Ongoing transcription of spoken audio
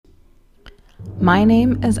My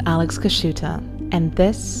name is Alex Kashuta, and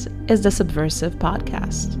this is the Subversive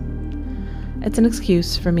Podcast. It's an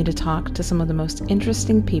excuse for me to talk to some of the most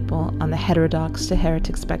interesting people on the heterodox to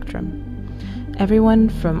heretic spectrum. Everyone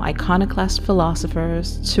from iconoclast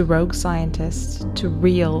philosophers to rogue scientists to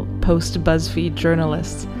real post-BuzzFeed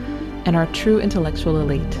journalists and our true intellectual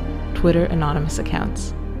elite, Twitter anonymous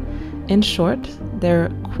accounts. In short, they're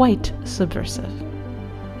quite subversive.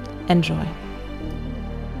 Enjoy.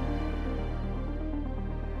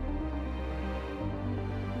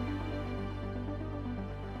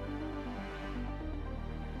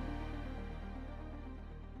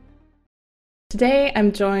 Today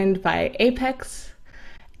I'm joined by Apex.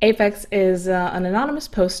 Apex is an anonymous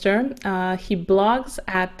poster. He blogs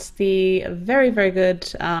at the very, very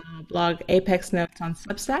good blog Apex Notes on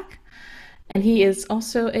Substack. And he is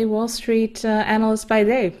also a Wall Street analyst by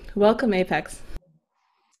day. Welcome, Apex.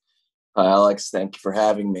 Hi, Alex. Thank you for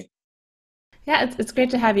having me. Yeah, it's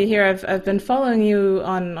great to have you here. I've been following you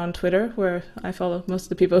on Twitter, where I follow most of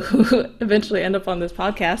the people who eventually end up on this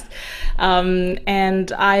podcast.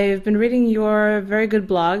 And I've been reading your very good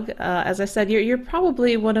blog. As I said, you're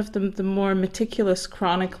probably one of the more meticulous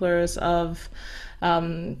chroniclers of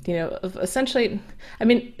of essentially, I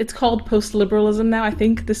mean, it's called post-liberalism now, I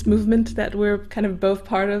think, this movement that we're kind of both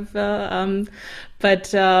part of.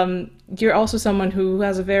 But you're also someone who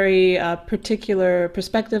has a very particular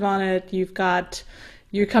perspective on it.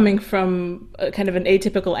 You're coming from kind of an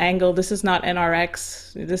atypical angle. This is not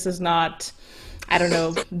NRX. This is not, I don't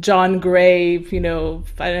know, John Gray,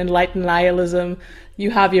 enlightened nihilism. You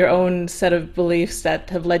have your own set of beliefs that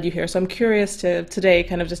have led you here. So I'm curious to today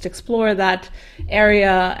kind of just explore that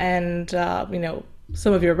area and,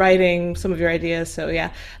 some of your writing, some of your ideas. So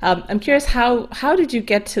yeah, I'm curious, how did you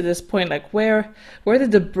get to this point? Like where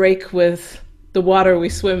did the break with the water we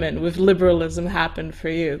swim in, with liberalism happen for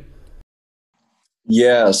you?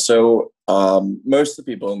 Yeah, so most of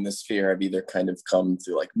the people in this sphere have either kind of come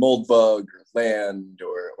through like Moldbug or Land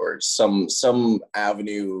or some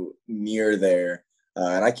avenue near there,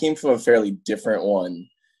 and I came from a fairly different one,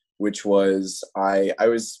 which was I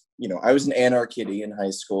was an anarchid in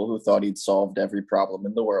high school who thought he'd solved every problem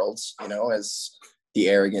in the world, as the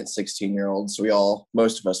arrogant 16-year-olds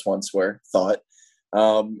most of us once thought.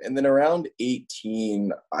 And then around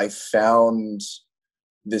 18, I found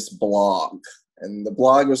this blog, and the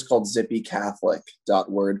blog was called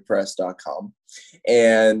zippycatholic.wordpress.com.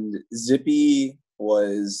 And Zippy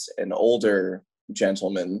was an older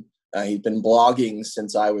gentleman. He'd been blogging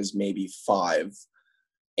since I was maybe 5.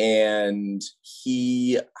 And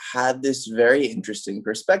he had this very interesting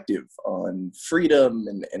perspective on freedom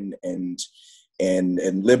and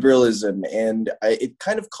liberalism. And it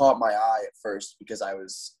kind of caught my eye at first because I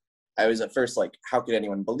was at first like, how could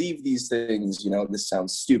anyone believe these things? This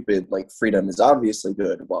sounds stupid. Like, freedom is obviously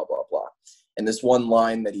good, blah, blah, blah. And this one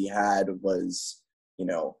line that he had was,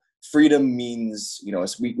 freedom means,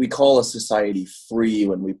 we call a society free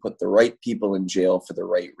when we put the right people in jail for the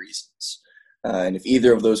right reasons. And if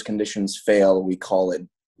either of those conditions fail, we call it,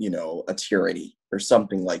 a tyranny or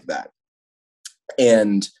something like that.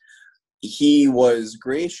 And he was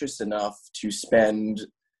gracious enough to spend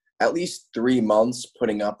at least 3 months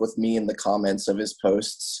putting up with me in the comments of his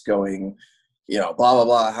posts going, blah, blah,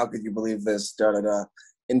 blah, how could you believe this, da, da, da,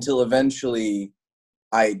 until eventually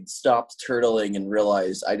I stopped turtling and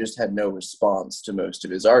realized I just had no response to most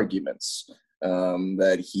of his arguments,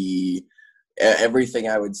 everything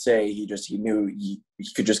I would say, he knew he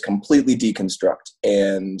could just completely deconstruct.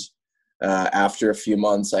 And after a few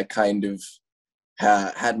months, I kind of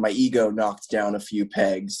had my ego knocked down a few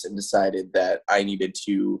pegs and decided that I needed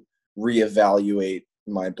to reevaluate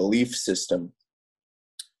my belief system.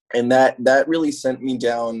 And that really sent me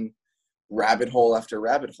down rabbit hole after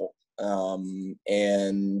rabbit hole.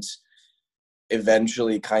 And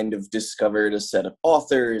eventually kind of discovered a set of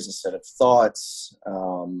authors, a set of thoughts,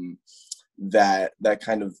 that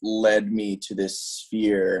kind of led me to this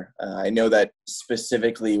sphere. I know that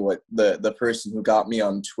specifically what the person who got me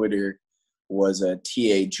on Twitter was a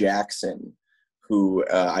T.A. Jackson, who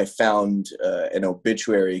I found an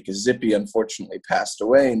obituary, because Zippy unfortunately passed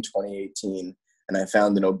away in 2018, and I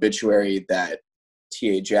found an obituary that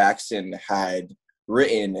T.A. Jackson had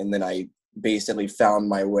written, and then I basically found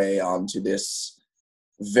my way onto this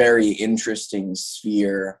very interesting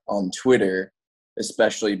sphere on Twitter,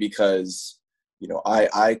 especially because,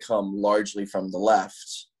 I come largely from the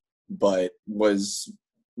left, but was,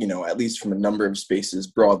 at least from a number of spaces,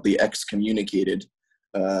 broadly excommunicated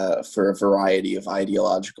for a variety of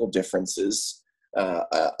ideological differences.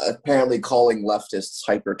 Apparently calling leftists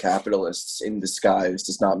hyper-capitalists in disguise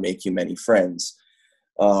does not make you many friends.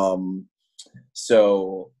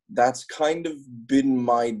 So that's kind of been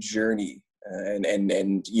my journey, and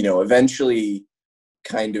eventually,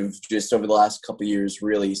 kind of just over the last couple of years,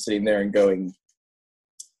 really sitting there and going,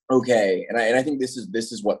 okay. And I think this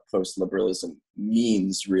is what post liberalism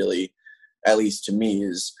means, really, at least to me,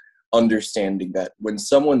 is understanding that when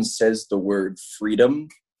someone says the word freedom,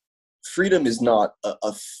 freedom is not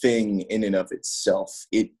a thing in and of itself.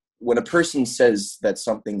 It When a person says that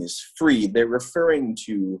something is free, they're referring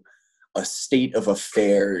to a state of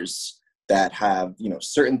affairs that have,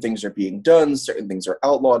 certain things are being done, certain things are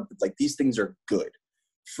outlawed, but like these things are good.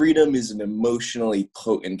 Freedom is an emotionally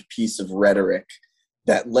potent piece of rhetoric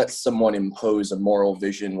that lets someone impose a moral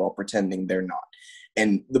vision while pretending they're not.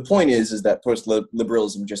 And the point is that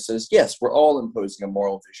post-liberalism just says, yes, we're all imposing a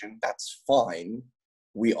moral vision. That's fine.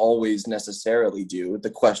 We always necessarily do. The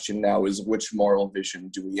question now is, which moral vision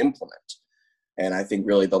do we implement? And I think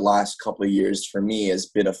really the last couple of years for me has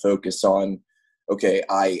been a focus on, okay,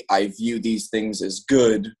 I view these things as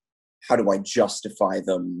good. How do I justify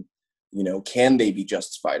them? Can they be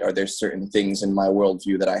justified? Are there certain things in my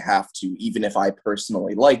worldview that I have to, even if I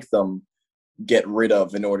personally like them, get rid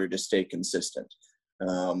of in order to stay consistent?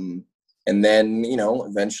 And then,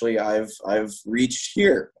 eventually I've reached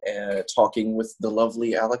here, talking with the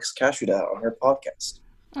lovely Alex Kashuda on her podcast.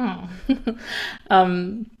 Oh.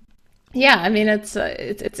 um, yeah, I mean it's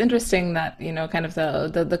interesting that kind of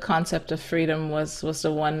the concept of freedom was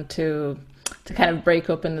the one to kind of break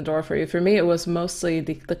open the door for you. For me, it was mostly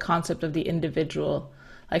the concept of the individual.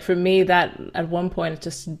 Like for me, that at one point it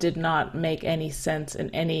just did not make any sense in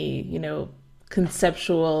any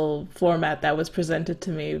conceptual format that was presented to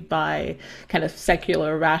me by kind of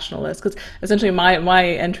secular rationalists, because essentially my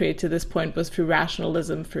entry to this point was through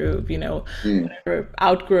rationalism, through Mm. whatever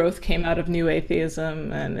outgrowth came out of new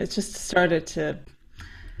atheism, and it just started to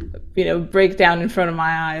break down in front of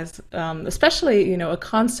my eyes. Especially a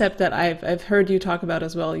concept that I've heard you talk about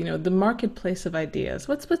as well, the marketplace of ideas.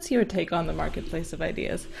 What's your take on the marketplace of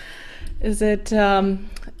ideas? Is it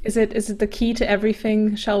is it the key to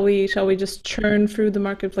everything? Shall we just churn through the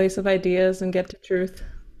marketplace of ideas and get to truth?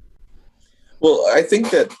 Well, I think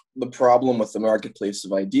that the problem with the marketplace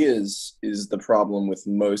of ideas is the problem with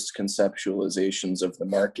most conceptualizations of the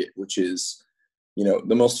market, which is,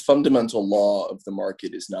 the most fundamental law of the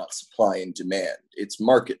market is not supply and demand, it's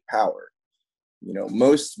market power.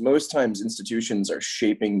 Most times institutions are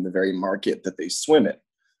shaping the very market that they swim in.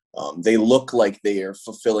 They look like they are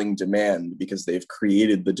fulfilling demand because they've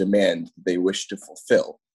created the demand they wish to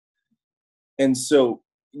fulfill. And so,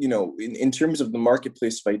 in terms of the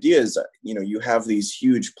marketplace of ideas, you have these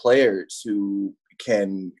huge players who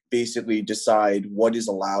can basically decide what is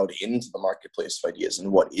allowed into the marketplace of ideas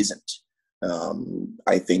and what isn't.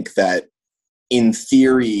 I think that in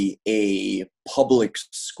theory, a public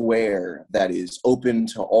square that is open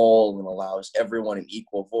to all and allows everyone an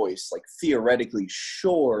equal voice, like theoretically,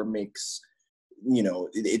 sure, makes,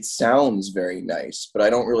 it sounds very nice, but I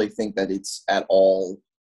don't really think that it's at all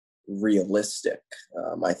realistic.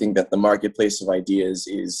 I think that the marketplace of ideas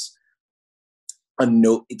is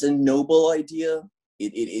it's a noble idea.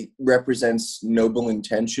 It represents noble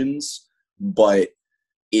intentions, but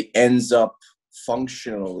it ends up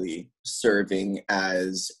functionally serving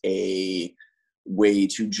as a way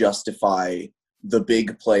to justify the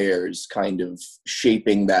big players kind of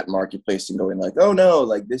shaping that marketplace and going like, oh no,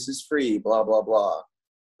 like this is free, blah, blah, blah.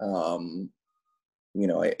 Um,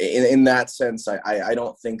 in that sense, I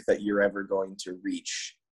don't think that you're ever going to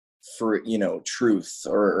reach for, truth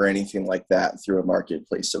or anything like that through a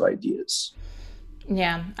marketplace of ideas.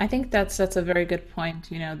 Yeah, I think that's a very good point.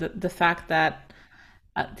 The fact that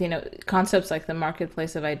concepts like the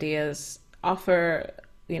marketplace of ideas offer,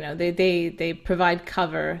 they provide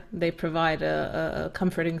cover, they provide a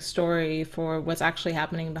comforting story for what's actually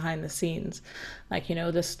happening behind the scenes. Like,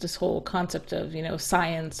 this whole concept of,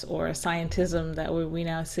 science or scientism that we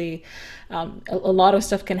now see. A lot of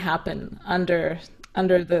stuff can happen under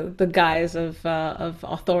the guise of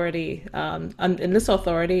authority, and this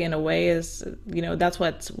authority, in a way, is that's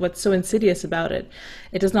what's so insidious about it.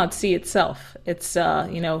 It does not see itself. It's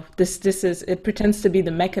this is it pretends to be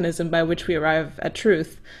the mechanism by which we arrive at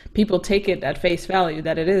truth. People take it at face value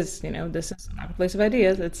that it is, this is a marketplace of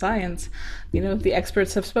ideas. It's science. The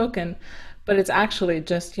experts have spoken, but it's actually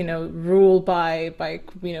just ruled by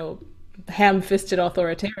ham-fisted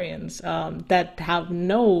authoritarians that have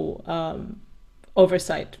no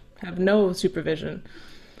oversight, have no supervision.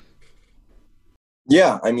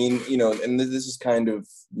 Yeah, I mean, and this is kind of,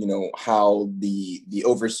 how the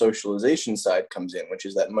over socialization side comes in, which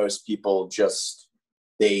is that most people just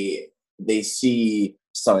they see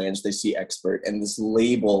science, they see expert, and this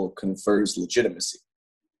label confers legitimacy.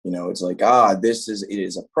 It's like, it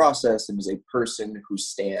is a process, it is a person who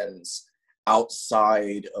stands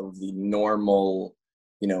outside of the normal,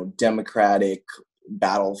 democratic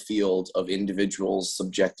battlefield of individuals'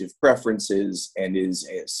 subjective preferences and is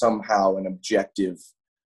somehow an objective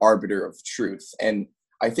arbiter of truth. And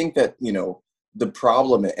I think that, the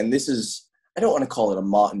problem, and this is, I don't want to call it a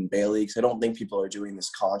Motte and Bailey, because I don't think people are doing this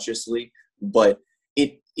consciously, but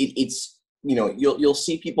it's, you'll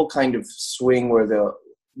see people kind of swing where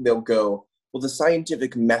they'll go, well, the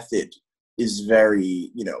scientific method is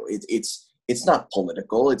very, it's not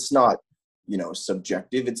political, it's not,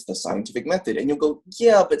 subjective, it's the scientific method. And you'll go,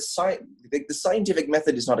 yeah, but the scientific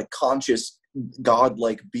method is not a conscious,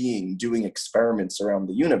 godlike being doing experiments around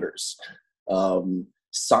the universe.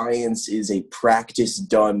 Science is a practice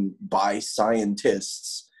done by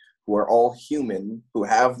scientists who are all human, who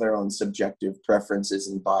have their own subjective preferences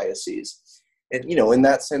and biases. And, in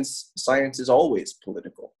that sense, science is always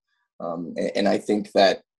political. And I think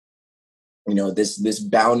that, this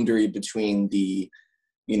boundary between the,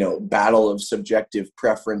 battle of subjective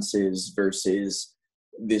preferences versus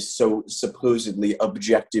this so supposedly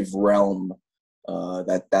objective realm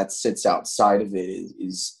that sits outside of it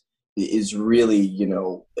is really,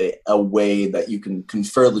 a way that you can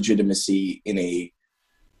confer legitimacy in a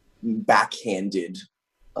backhanded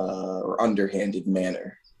or underhanded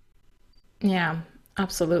manner. Yeah,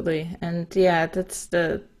 absolutely. And yeah, that's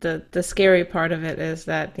the scary part of it, is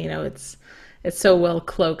that, it's so well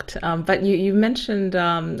cloaked. But you mentioned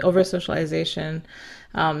over socialization.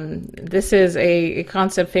 This is a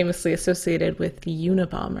concept famously associated with the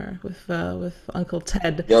Unabomber, with Uncle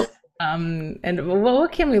Ted. Yep. And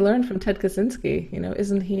what can we learn from Ted Kaczynski?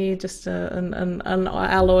 Isn't he just an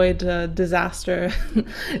unalloyed disaster?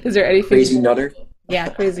 Is there anything? Crazy nutter. Yeah,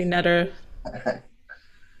 crazy nutter.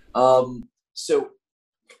 So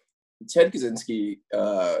Ted Kaczynski,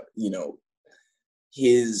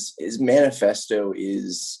 his manifesto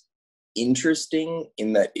is interesting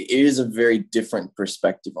in that it is a very different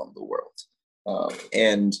perspective on the world.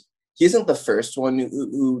 And he isn't the first one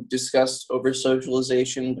who discussed over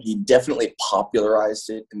socialization, but he definitely popularized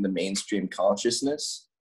it in the mainstream consciousness.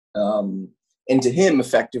 And to him,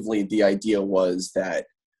 effectively, the idea was that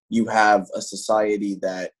you have a society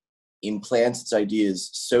that implants its ideas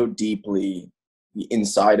so deeply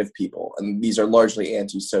inside of people, and these are largely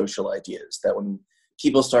antisocial ideas, that when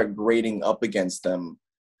people start grating up against them,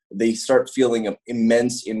 they start feeling an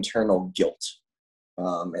immense internal guilt.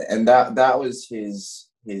 And that was his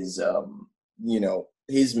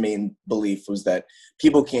main belief, was that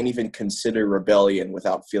people can't even consider rebellion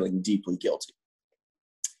without feeling deeply guilty.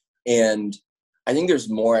 And I think there's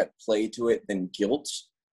more at play to it than guilt.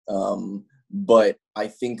 But I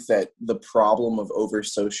think that the problem of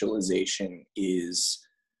over-socialization is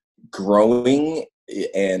growing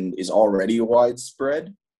and is already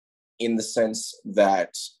widespread, in the sense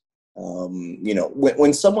that,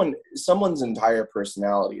 when someone's entire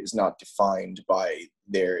personality is not defined by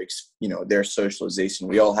their socialization.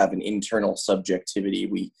 We all have an internal subjectivity.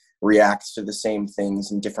 We react to the same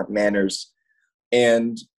things in different manners.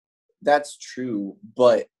 And that's true,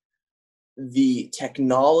 but the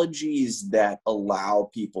technologies that allow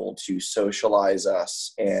people to socialize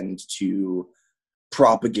us and to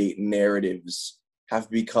propagate narratives have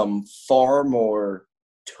become far more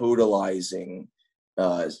totalizing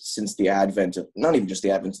since the advent of, not even just the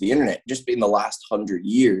advent of the internet, just in the last 100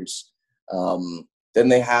 years, than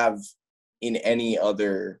they have in any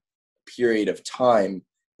other period of time.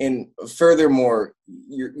 And furthermore,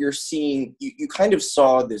 you're seeing, you kind of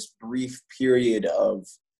saw this brief period of,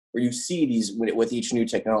 where you see these, with each new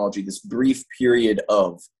technology, this brief period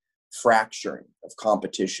of fracturing, of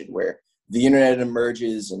competition, where the internet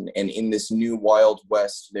emerges, and in this new Wild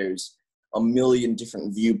West, there's a million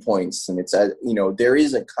different viewpoints, and there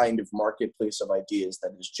is a kind of marketplace of ideas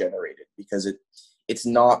that is generated, because it's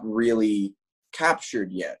not really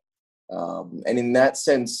captured yet. And in that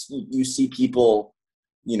sense, you see people,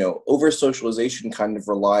 over-socialization kind of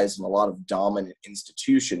relies on a lot of dominant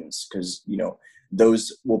institutions, because,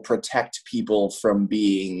 those will protect people from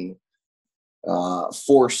being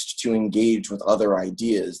forced to engage with other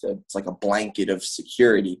ideas. That's like a blanket of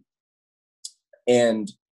security.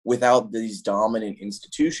 And without these dominant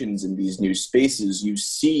institutions in these new spaces, you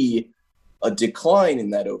see a decline in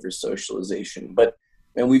that over-socialization.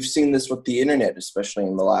 And we've seen this with the internet, especially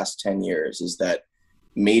in the last 10 years, is that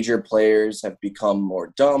major players have become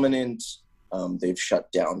more dominant. They've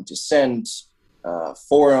shut down dissent.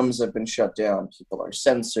 Forums have been shut down. People are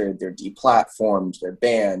censored. They're deplatformed. They're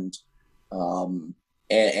banned.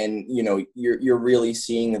 and you're really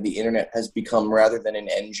seeing that the internet has become, rather than an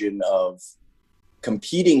engine of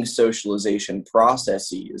competing socialization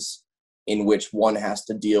processes in which one has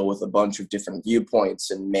to deal with a bunch of different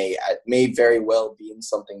viewpoints and may very well be in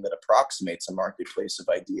something that approximates a marketplace of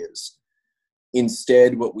ideas.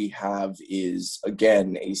 Instead, what we have is,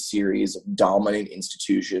 again, a series of dominant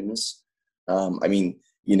institutions. I mean,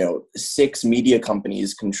 6 media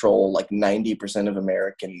companies control like 90% of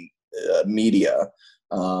American media.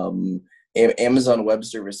 Amazon Web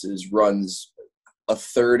Services runs a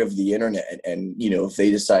third of the internet, and if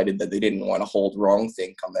they decided that they didn't want to hold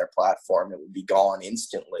wrongthink on their platform, it would be gone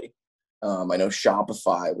instantly. I know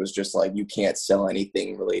Shopify was just like, you can't sell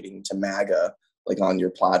anything relating to MAGA like on your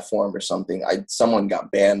platform or something. Someone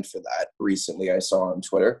got banned for that recently, I saw on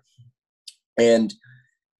Twitter. And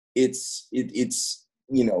it's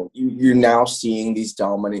you're now seeing these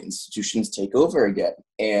dominant institutions take over again.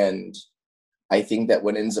 And I think that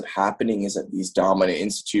what ends up happening is that these dominant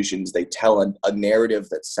institutions, they tell a narrative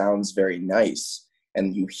that sounds very nice,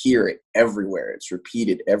 and you hear it everywhere. It's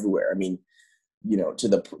repeated everywhere. I mean, to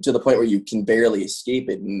the point where you can barely escape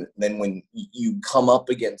it. And then when you come up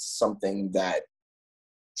against something that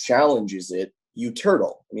challenges it, you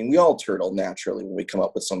turtle. I mean, we all turtle naturally when we come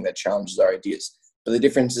up with something that challenges our ideas. But the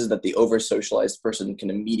difference is that the over-socialized person can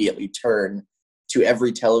immediately turn to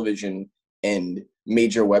every television and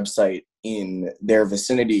major website in their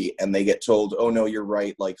vicinity, and they get told, oh no, you're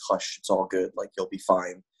right, like, hush, it's all good, like, you'll be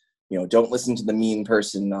fine. Don't listen to the mean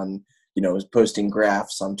person on, posting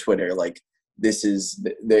graphs on Twitter, like,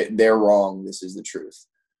 they're wrong, this is the truth.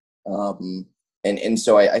 And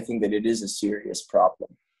so I think that it is a serious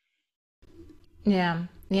problem. Yeah,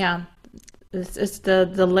 yeah. It's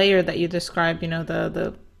the layer that you described,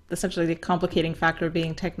 the essentially the complicating factor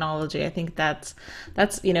being technology. I think that's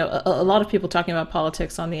a lot of people talking about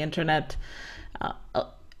politics on the internet.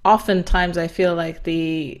 Oftentimes I feel like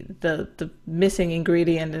the missing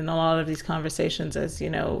ingredient in a lot of these conversations is,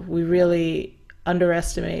 we really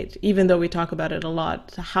underestimate, even though we talk about it a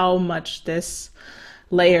lot, how much this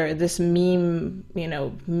layer, this meme,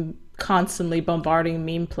 constantly bombarding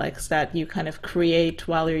memeplex that you kind of create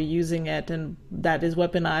while you're using it, and that is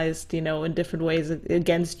weaponized, in different ways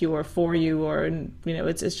against you or for you, or,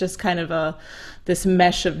 it's just kind of this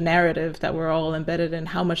mesh of narrative that we're all embedded in,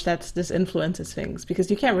 how much this influences things, because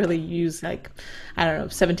you can't really use, like, I don't know,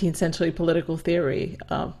 17th century political theory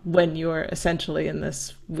when you're essentially in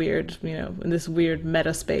this weird,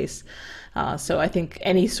 meta space. So I think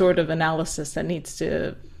any sort of analysis that needs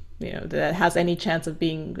to, that has any chance of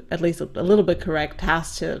being at least a little bit correct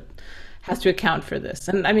has to account for this.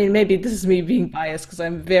 And I mean, maybe this is me being biased because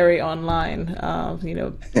I'm very online,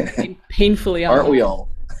 painfully Aren't we online. all?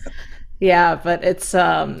 Yeah, but it's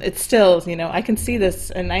still, I can see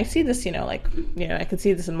this, and I see this, like, I can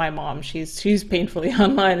see this in my mom. She's painfully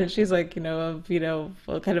online, and she's like, kind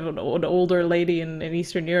of an older lady in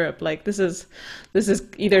Eastern Europe. Like, this is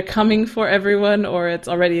either coming for everyone or it's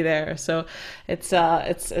already there. So it's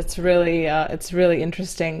really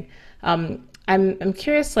interesting. I'm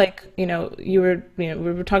curious, like, we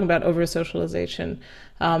were talking about over socialization.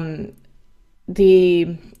 The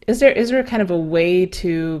is there kind of a way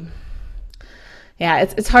to, yeah,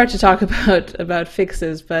 it's hard to talk about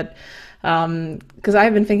fixes, but because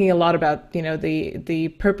I've been thinking a lot about,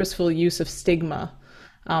 the purposeful use of stigma,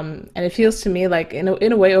 and it feels to me like, in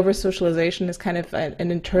a way, over socialization is kind of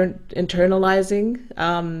internalizing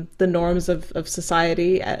the norms of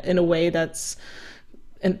society in a way that's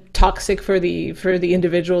toxic for the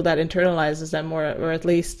individual that internalizes them, or at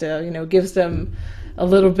least gives them a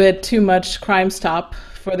little bit too much crime stop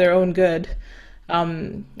for their own good.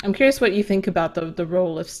 I'm curious what you think about the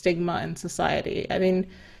role of stigma in society. I mean,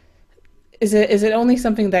 is it only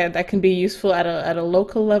something that can be useful at a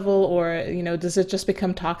local level, or does it just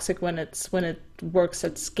become toxic when it works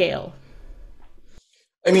at scale?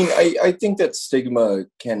 I mean, I think that stigma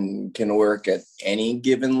can work at any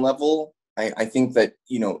given level. I think that,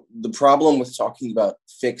 the problem with talking about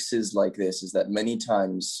fixes like this is that many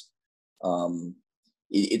times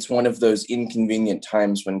it's one of those inconvenient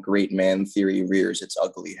times when great man theory rears its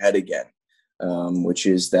ugly head again, which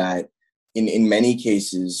is that in many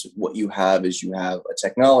cases, what you have is you have a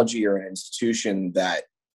technology or an institution that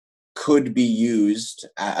could be used,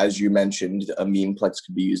 as you mentioned, a memeplex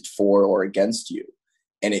could be used for or against you.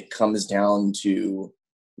 And it comes down to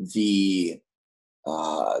the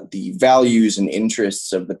values and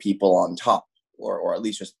interests of the people on top, or at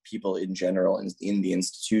least just people in general in the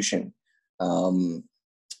institution.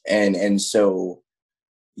 And so,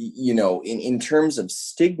 in terms of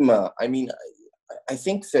stigma, I mean, I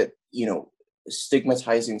think that,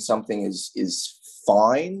 stigmatizing something is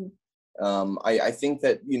fine. I think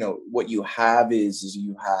that, what you have is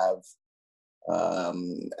you have,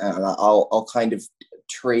 and I'll kind of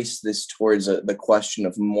trace this towards the question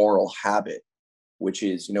of moral habit, which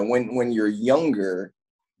is, when you're younger,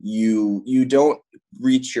 you don't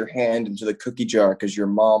reach your hand into the cookie jar because your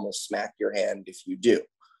mom will smack your hand if you do,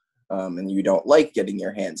 and you don't like getting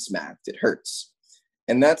your hand smacked; it hurts.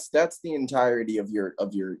 And that's the entirety of your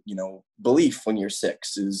belief when you're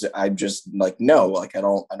 6. Is I'm just like, no, like I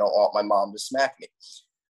don't want my mom to smack me.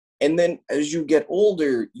 And then as you get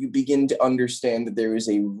older, you begin to understand that there is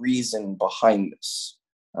a reason behind this.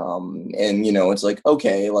 And it's like,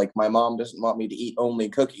 okay, like my mom doesn't want me to eat only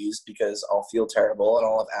cookies because I'll feel terrible and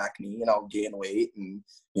I'll have acne and I'll gain weight and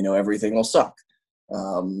everything will suck.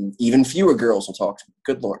 Even fewer girls will talk to me.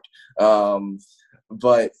 Good Lord.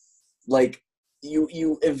 But like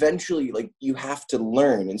you eventually, like, you have to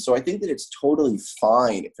learn. And so I think that it's totally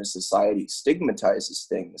fine if a society stigmatizes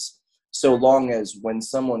things, so long as when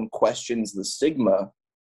someone questions the stigma,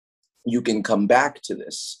 you can come back to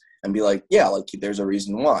this and be like, yeah, like there's a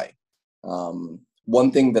reason why.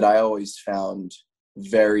 One thing that I always found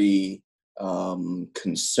very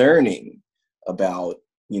concerning about,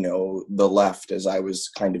 the left, as I was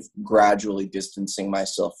kind of gradually distancing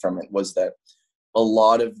myself from it, was that a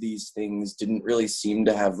lot of these things didn't really seem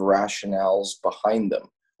to have rationales behind them,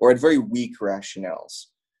 or had very weak rationales.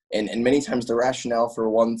 And many times the rationale for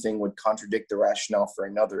one thing would contradict the rationale for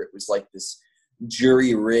another. It was like this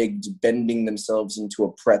jury-rigged, bending themselves into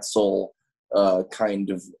a pretzel kind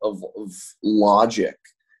of logic.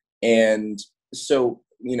 And so,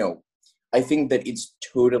 I think that it's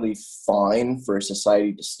totally fine for a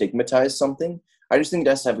society to stigmatize something. I just think it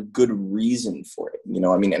has to have a good reason for it.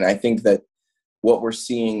 And I think that what we're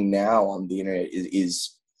seeing now on the internet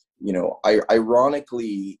is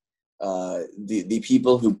ironically, the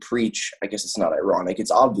people who preach, I guess it's not ironic, it's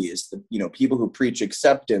obvious that, people who preach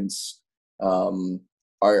acceptance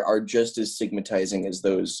are just as stigmatizing as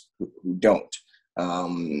those who don't.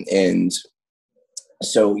 And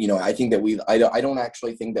so, I think that I don't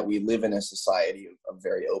actually think that we live in a society of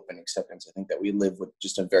very open acceptance. I think that we live with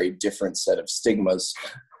just a very different set of stigmas.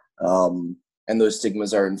 And those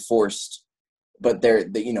stigmas are enforced, but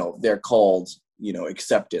they're called,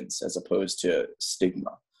 acceptance as opposed to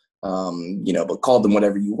stigma. But call them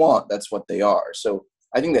whatever you want. That's what they are. So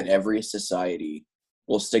I think that every society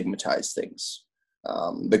will stigmatize things.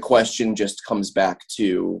 The question just comes back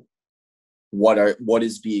to what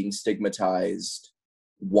is being stigmatized?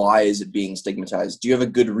 Why is it being stigmatized? Do you have a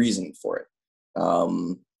good reason for it?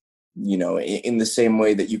 In the same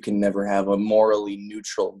way that you can never have a morally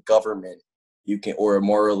neutral government, or a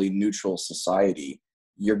morally neutral society,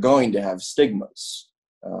 you're going to have stigmas.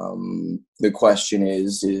 The question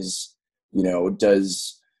is is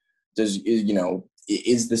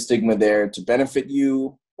the stigma there to benefit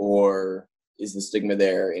you, or is the stigma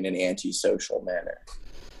there in an antisocial manner?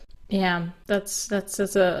 Yeah, that's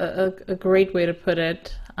a great way to put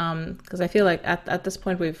it. Because I feel like at this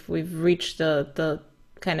point we've reached the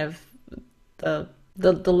kind of the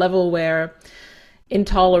level where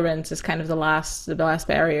intolerance is kind of the last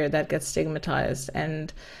barrier that gets stigmatized.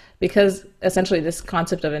 And because essentially this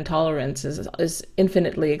concept of intolerance is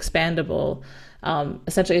infinitely expandable,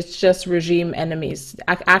 essentially it's just regime enemies.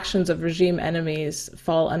 Actions of regime enemies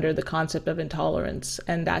fall under the concept of intolerance,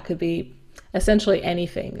 and that could be essentially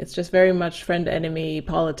anything. It's just very much friend enemy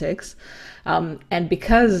politics. And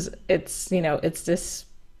because it's this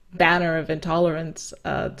banner of intolerance,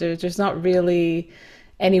 there's not really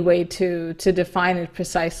any way to define it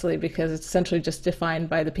precisely, because it's essentially just defined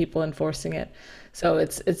by the people enforcing it. So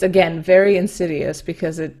it's again very insidious,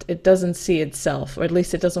 because it doesn't see itself, or at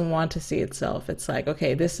least it doesn't want to see itself. It's like,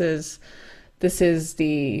 okay, this is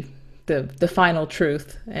the final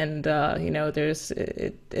truth, and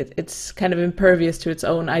it's kind of impervious to its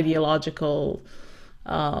own ideological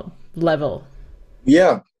level.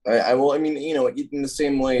 Yeah, I will. I mean, in the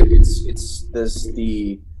same way, it's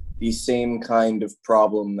the same kind of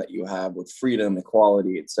problem that you have with freedom,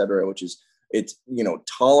 equality, etc., which is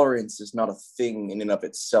tolerance is not a thing in and of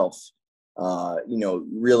itself.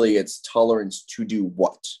 Really, it's tolerance to do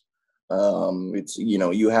what?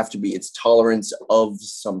 You have to be. It's tolerance of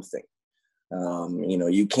something.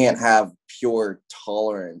 You can't have pure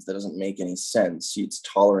tolerance. That doesn't make any sense. It's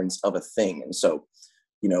tolerance of a thing. And so,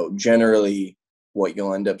 generally what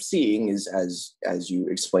you'll end up seeing is, as you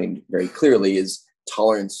explained very clearly, is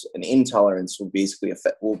tolerance and intolerance will basically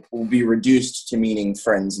will be reduced to meaning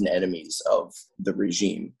friends and enemies of the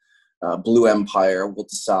regime. Blue Empire will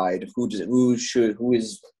decide who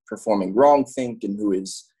is performing wrongthink and who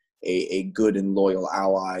is a good and loyal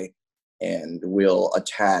ally. and will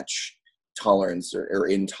attach tolerance or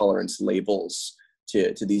intolerance labels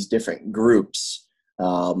to these different groups.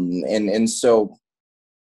 And so,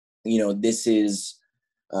 this is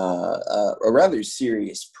a rather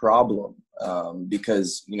serious problem,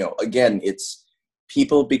 because, again, it's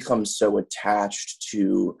people become so attached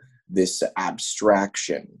to this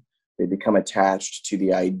abstraction. They become attached to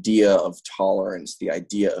the idea of tolerance, the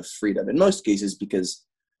idea of freedom, in most cases, because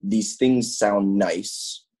these things sound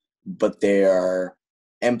nice, but they are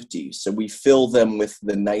empty. So we fill them with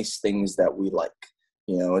the nice things that we like.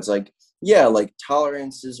 It's like, yeah, like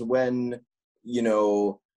tolerance is when,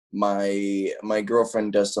 my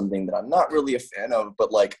girlfriend does something that I'm not really a fan of,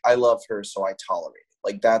 but like I love her, so I tolerate it.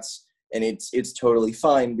 Like it's totally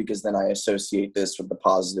fine, because then I associate this with the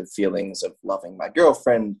positive feelings of loving my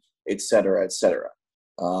girlfriend, etc., etc.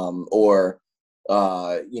 Or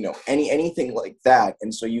anything like that.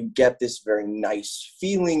 And so you get this very nice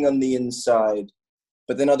feeling on the inside,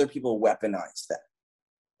 but then other people weaponize that.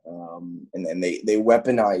 And then they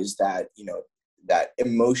weaponize that, that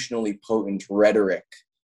emotionally potent rhetoric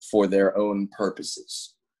for their own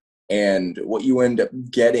purposes. And what you end up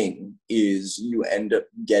getting is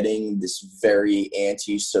this very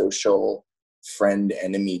antisocial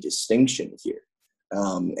friend-enemy distinction here.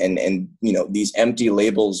 And these empty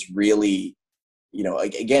labels really,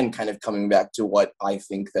 again, kind of coming back to what I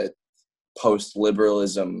think that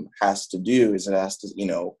post-liberalism has to do is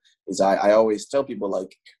I always tell people,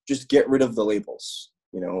 like, just get rid of the labels.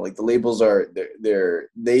 Like the labels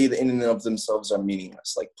they in and of themselves are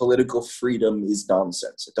meaningless. Like political freedom is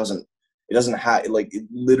nonsense. It doesn't have, like, it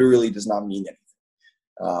literally does not mean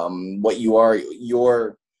anything. What you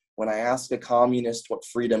are, when I ask a communist what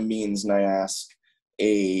freedom means, and I ask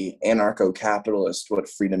a anarcho-capitalist what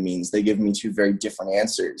freedom means, they give me two very different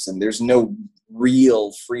answers, and there's no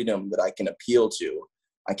real freedom that I can appeal to.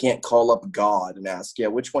 I can't call up God and ask, yeah,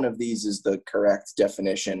 which one of these is the correct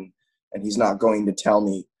definition, and he's not going to tell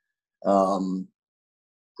me.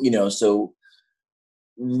 So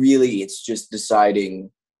really it's just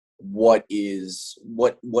deciding what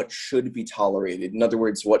should be tolerated. In other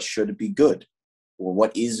words, what should be good, or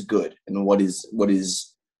what is good, and what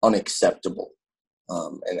is unacceptable.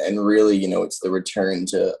 And really, it's the return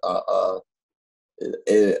to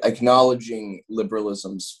acknowledging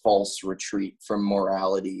liberalism's false retreat from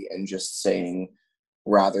morality, and just saying,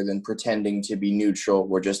 rather than pretending to be neutral,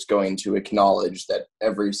 we're just going to acknowledge that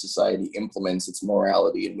every society implements its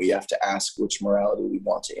morality, and we have to ask which morality we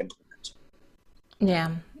want to implement. Yeah,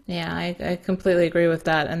 I completely agree with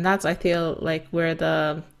that. And that's, I feel like, where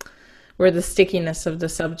the stickiness of the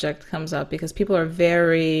subject comes up, because people are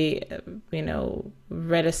very,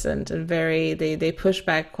 reticent, and they push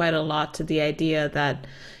back quite a lot to the idea that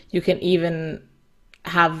you can even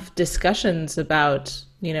have discussions about,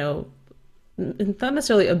 not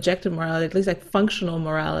necessarily objective morality, at least like functional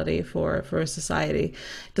morality for a society.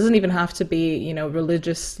 It doesn't even have to be,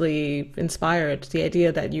 religiously inspired. The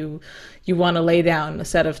idea that you want to lay down a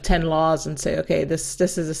set of 10 laws and say, okay, this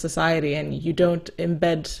is a society, and you don't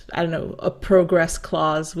embed, I don't know, a progress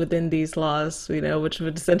clause within these laws, which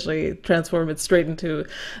would essentially transform it straight into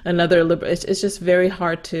another liberal. It's just very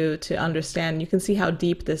hard to understand. You can see how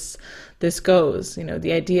deep this goes.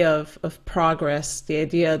 The idea of progress, the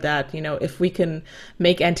idea that, if we can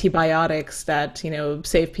make antibiotics that,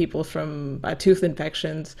 save people from tooth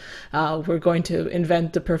infections, we're going to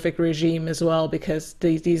invent the perfect regime as well, because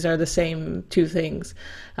these are the same two things.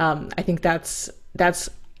 I think that's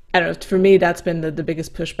I don't know. For me, that's been the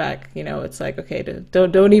biggest pushback. It's like, okay,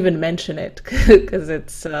 don't even mention it, because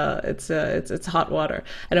it's hot water.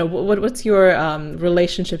 I know. What's your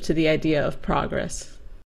relationship to the idea of progress?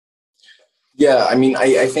 Yeah, I mean,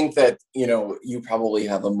 I think that, you probably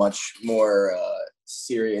have a much more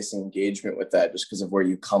serious engagement with that, just because of where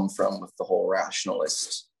you come from with the whole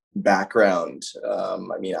rationalist background.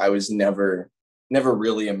 I mean, I was never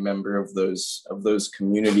really a member of those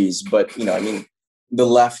communities, but, I mean, the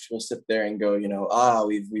left will sit there and go,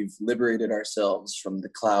 we've liberated ourselves from the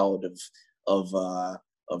cloud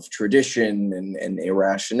of tradition and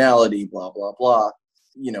irrationality, blah blah blah.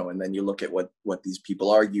 And then you look at what these people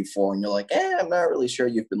argue for, and you're like, I'm not really sure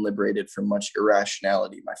you've been liberated from much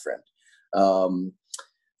irrationality, my friend.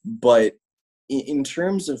 But in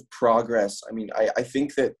terms of progress, I mean, I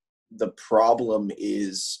think that the problem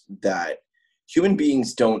is that human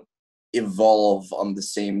beings don't evolve on the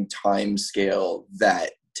same time scale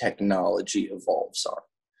that technology evolves on.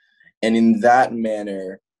 And in that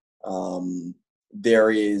manner, there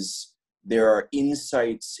are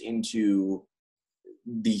insights into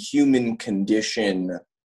the human condition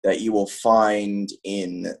that you will find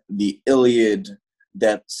in the Iliad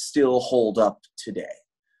that still hold up today.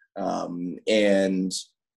 And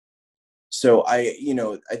so I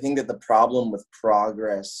think that the problem with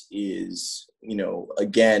progress is,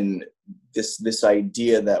 again, this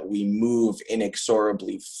idea that we move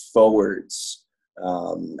inexorably forwards.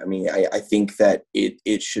 I think that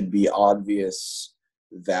it should be obvious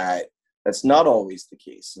that that's not always the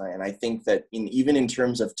case. And I think that even in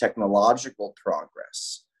terms of technological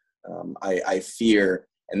progress, I fear,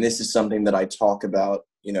 and this is something that I talk about,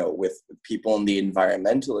 with people in the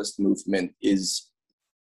environmentalist movement, is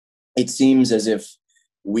it seems as if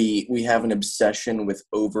we have an obsession with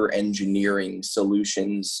over-engineering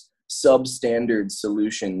solutions, substandard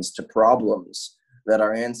solutions to problems that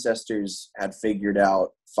our ancestors had figured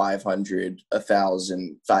out 500,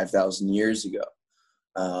 1,000, 5,000 years ago.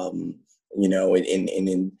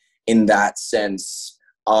 In that sense,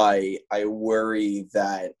 I worry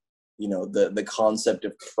that the concept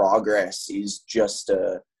of progress is just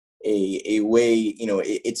a way,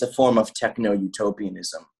 it's a form of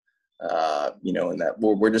techno-utopianism. And that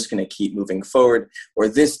we're just going to keep moving forward, or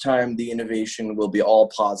this time the innovation will be all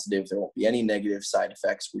positive. There won't be any negative side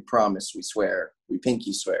effects. We promise, we swear, we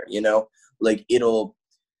pinky swear, like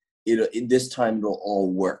this time it'll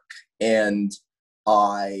all work. And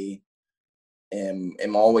I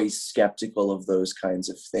am always skeptical of those kinds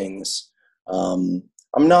of things.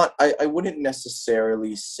 I wouldn't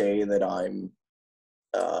necessarily say that I'm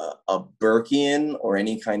a Burkean or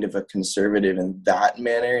any kind of a conservative in that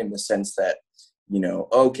manner, in the sense that,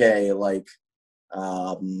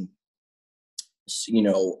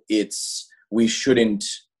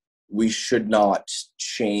 we should not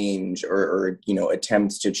change or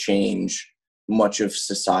attempt to change much of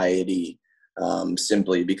society,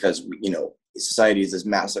 simply because, society is this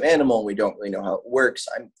massive animal and we don't really know how it works.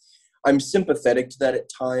 I'm sympathetic to that at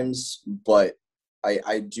times, but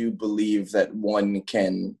I do believe that one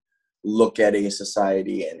can look at a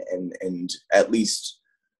society and at least,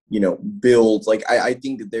 build, I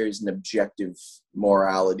think that there is an objective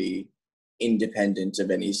morality independent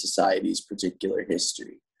of any society's particular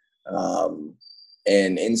history.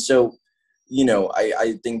 And so,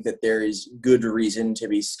 I think that there is good reason to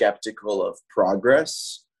be skeptical of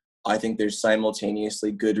progress. I think there's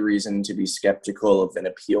simultaneously good reason to be skeptical of an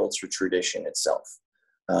appeal to tradition itself.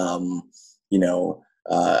 I'm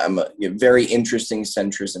a very interesting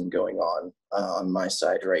centrism going on my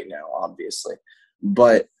side right now, obviously,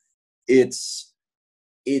 but it's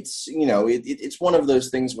one of those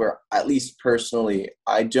things where, at least personally,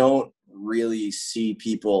 I don't really see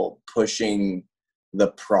people pushing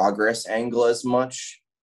the progress angle as much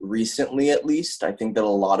recently. At least I think that a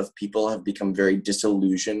lot of people have become very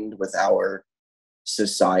disillusioned with our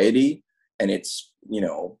society, and it's,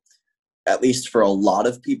 at least for a lot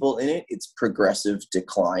of people in it, it's progressive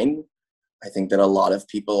decline. I think that a lot of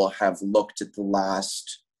people have looked at the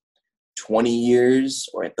last 20 years,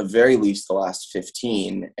 or at the very least the last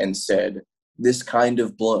 15, and said, this kind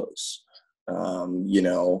of blows.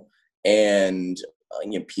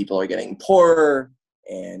 People are getting poorer,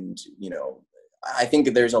 and, I think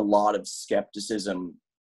that there's a lot of skepticism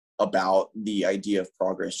about the idea of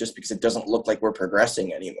progress, just because it doesn't look like we're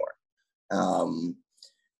progressing anymore.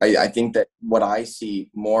 I think that what I see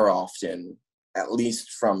more often, at least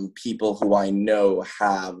from people who I know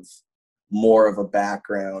have more of a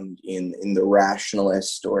background in the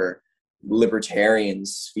rationalist or libertarian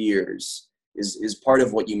spheres, is part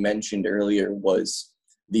of what you mentioned earlier, was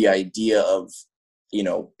the idea of,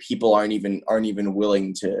 people aren't even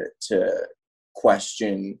willing to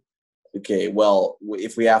question, okay, well,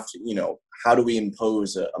 if we have to, how do we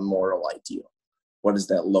impose a moral ideal? What does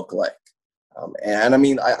that look like?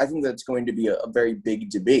 I think that's going to be a very big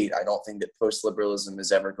debate. I don't think that post-liberalism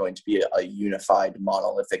is ever going to be a unified,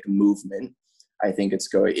 monolithic movement. I think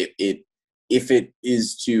if it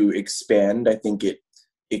is to expand, I think it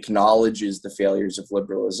acknowledges the failures of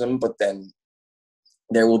liberalism, but then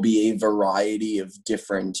there will be a variety of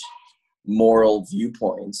different moral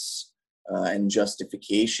viewpoints and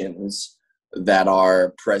justifications that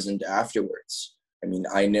are present afterwards.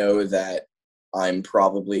 I know that I'm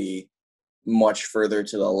probably much further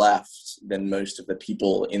to the left than most of the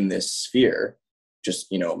people in this sphere, just,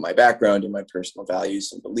 my background and my personal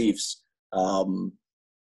values and beliefs.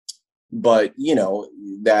 But,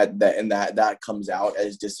 that comes out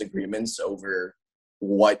as disagreements over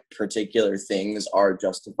what particular things are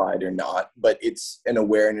justified or not. But it's an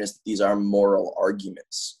awareness that these are moral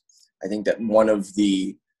arguments. I think that one of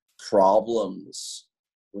the problems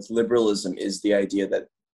with liberalism is the idea that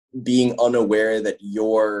being unaware that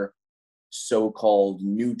your so-called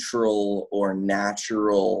neutral or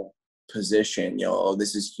natural position, oh,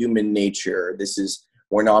 this is human nature, this is,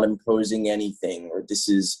 we're not imposing anything, or this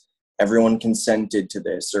is, everyone consented to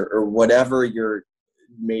this, or whatever your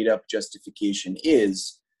made up justification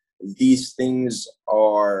is, these things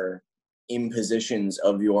are impositions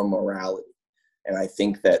of your morality. And I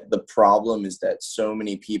think that the problem is that so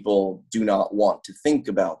many people do not want to think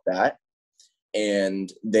about that,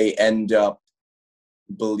 and they end up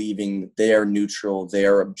believing they are neutral, they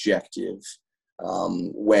are objective,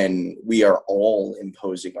 when we are all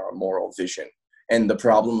imposing our moral vision. And the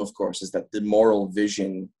problem, of course, is that the moral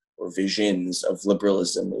vision or visions of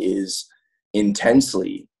liberalism is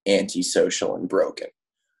intensely antisocial and broken.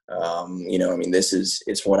 This is,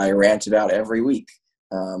 it's what I rant about every week,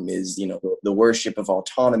 is, the worship of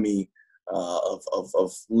autonomy,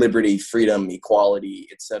 of liberty, freedom, equality,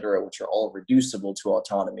 etc., which are all reducible to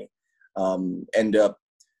autonomy, end up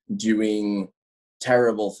doing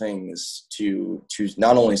terrible things to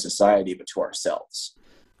not only society but to ourselves.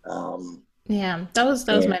 Yeah, that was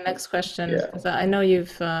my next question, Yeah. 'cause I know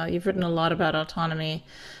you've written a lot about autonomy,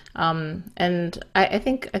 and I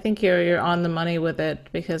think you're on the money with it,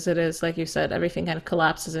 because it is, like you said, everything kind of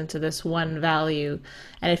collapses into this one value,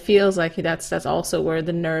 and it feels like that's also where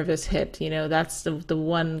the nerve is hit. That's the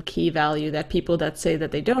one key value that people that say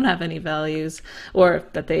that they don't have any values, or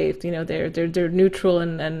that they're neutral,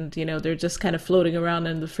 and they're just kind of floating around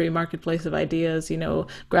in the free marketplace of ideas,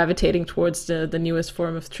 gravitating towards the newest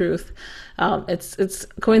form of truth. It's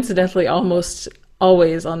coincidentally almost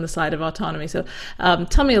always on the side of autonomy. So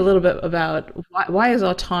tell me a little bit about why is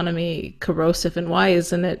autonomy corrosive, and why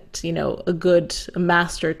isn't it, a good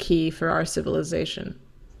master key for our civilization?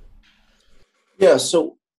 Yeah,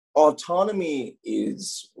 so autonomy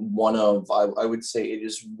is one of, I would say it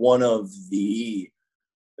is one of the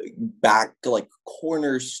back, like,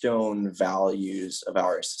 cornerstone values of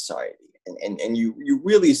our society. And you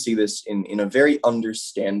really see this in a very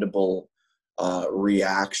understandable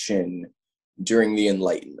reaction during the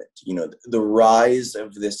Enlightenment. The rise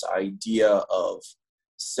of this idea of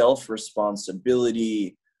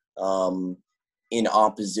self-responsibility, um, in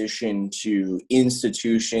opposition to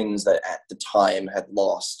institutions that at the time had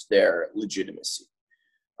lost their legitimacy.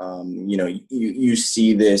 You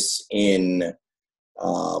see this in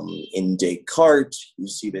Descartes, you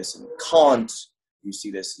see this in Kant, you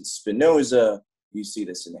see this in Spinoza, you see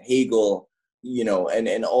this in Hegel,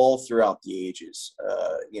 and all throughout the ages,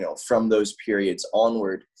 from those periods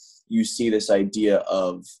onward, you see this idea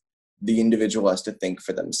of the individual has to think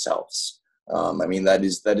for themselves. That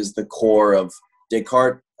is the core of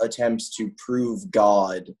Descartes' attempts to prove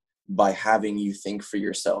God by having you think for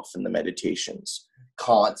yourself in the Meditations.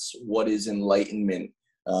 Kant's what is enlightenment,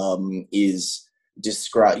 is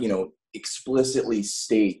describe, explicitly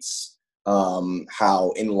states,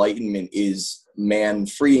 how enlightenment is man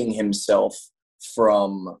freeing himself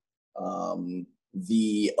from,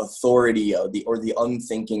 the authority of the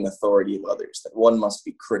unthinking authority of others. That one must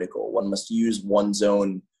be critical, one must use one's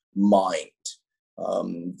own mind.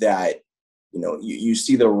 That you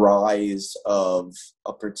see the rise of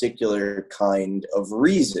a particular kind of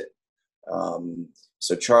reason.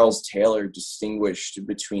 So Charles Taylor distinguished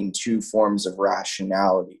between two forms of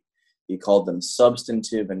rationality. He called them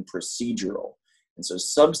substantive and procedural. And so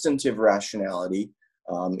substantive rationality,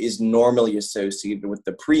 is normally associated with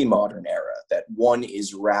the pre-modern era, that one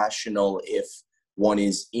is rational if one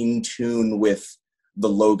is in tune with the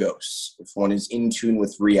logos, if one is in tune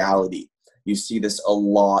with reality. You see this a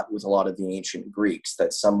lot with a lot of the ancient Greeks,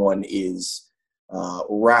 that someone is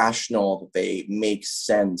rational, that they make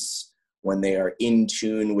sense when they are in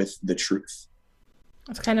tune with the truth.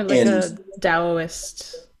 It's kind of like And a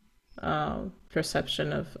Taoist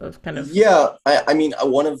perception of kind of. yeah,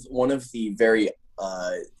 one of the very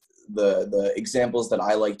the examples that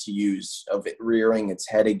I like to use of it rearing its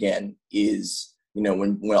head again is,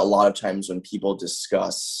 when a lot of times when people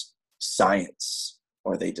discuss science,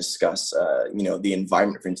 or they discuss the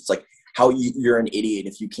environment, for instance, like how you're an idiot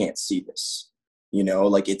if you can't see this.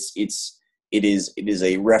 Like it is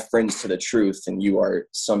a reference to the truth, and you are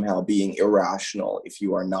somehow being irrational if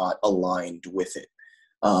you are not aligned with it.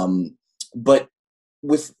 But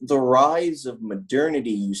with the rise of modernity,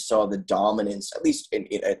 you saw the dominance, at least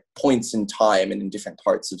at points in time and in different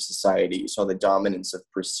parts of society, you saw the dominance of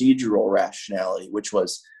procedural rationality, which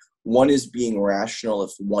was one is being rational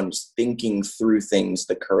if one is thinking through things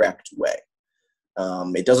the correct way.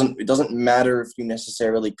 It doesn't matter if you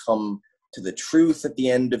necessarily come to the truth at the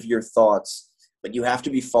end of your thoughts, but you have to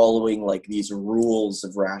be following like these rules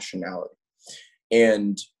of rationality.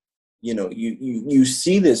 And you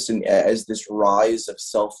see this as this rise of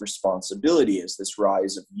self-responsibility, as this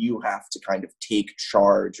rise of you have to kind of take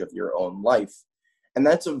charge of your own life. And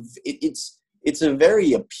it's a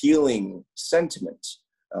very appealing sentiment.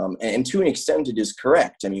 And to an extent, it is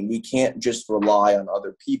correct. I mean, we can't just rely on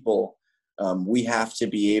other people. We have to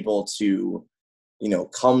be able to,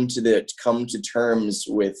 come to terms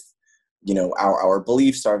with, our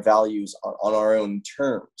beliefs, our values on our own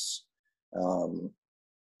terms.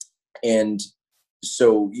 And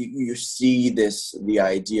so you see the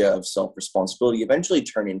idea of self-responsibility eventually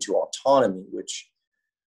turn into autonomy, which,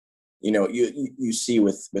 you see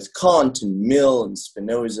with Kant and Mill and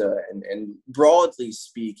Spinoza, and broadly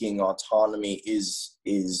speaking, autonomy is,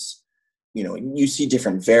 you see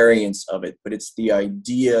different variants of it, but it's the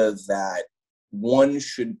idea that one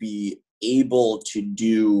should be able to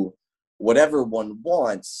do whatever one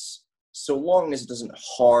wants, so long as it doesn't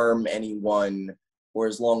harm anyone, or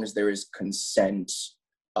as long as there is consent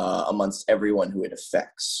amongst everyone who it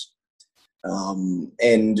affects.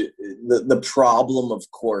 And the problem, of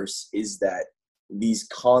course, is that these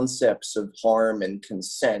concepts of harm and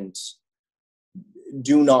consent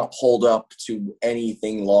do not hold up to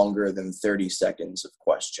anything longer than 30 seconds of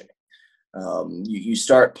questioning. You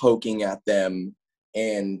start poking at them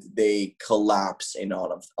and they collapse in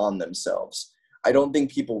on themselves. I don't think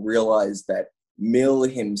people realize that Mill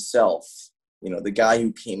himself, the guy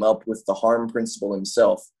who came up with the harm principle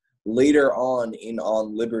himself, later on in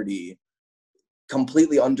On Liberty,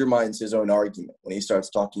 completely undermines his own argument when he starts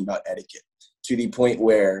talking about etiquette, to the point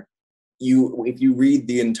where if you read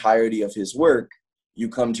the entirety of his work, you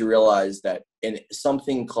come to realize that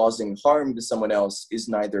something causing harm to someone else is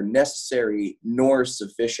neither necessary nor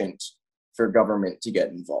sufficient for government to get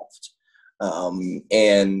involved.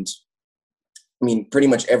 And I mean, pretty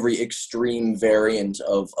much every extreme variant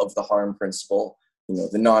of the harm principle,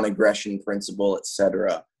 the non-aggression principle,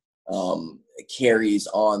 etc., carries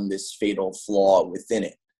on this fatal flaw within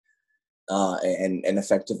it, and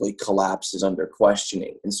effectively collapses under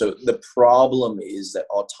questioning. And so the problem is that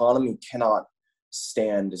autonomy cannot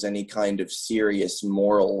stand as any kind of serious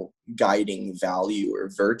moral guiding value or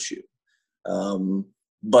virtue.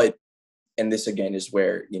 But, and this again is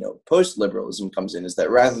where, post-liberalism comes in, is that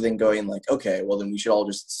rather than going like, okay, well then we should all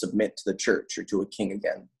just submit to the church or to a king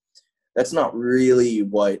again, that's not really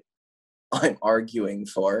what I'm arguing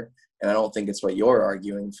for. And I don't think it's what you're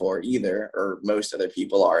arguing for either, or most other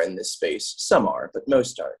people are in this space. Some are, but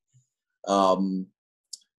most aren't.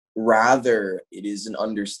 Rather, it is an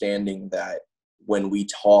understanding that when we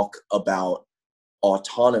talk about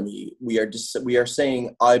autonomy, we are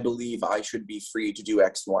saying, I believe I should be free to do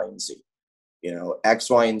X, Y, and Z. X,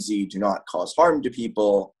 Y, and Z do not cause harm to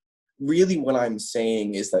people. Really, what I'm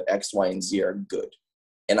saying is that X, Y, and Z are good.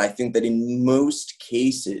 And I think that in most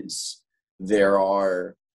cases, there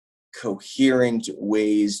are coherent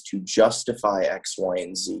ways to justify X, Y,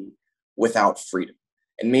 and Z without freedom.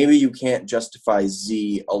 And maybe you can't justify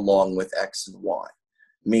Z along with X and Y.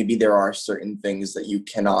 Maybe there are certain things that you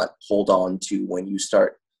cannot hold on to when you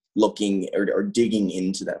start looking or digging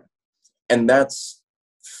into them. And that's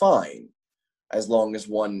fine, as long as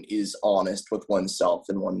one is honest with oneself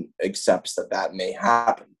and one accepts that may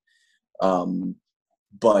happen.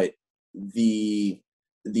 But the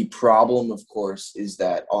problem, of course, is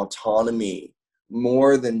that autonomy,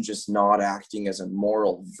 more than just not acting as a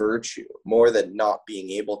moral virtue, more than not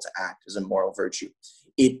being able to act as a moral virtue,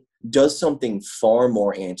 it does something far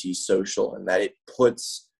more antisocial, in that it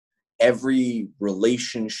puts every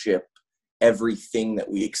relationship, everything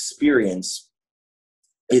that we experience,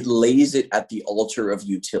 it lays it at the altar of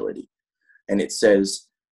utility. And it says,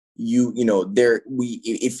 if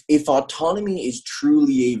autonomy is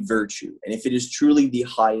truly a virtue, and if it is truly the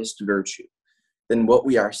highest virtue, then what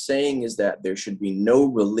we are saying is that there should be no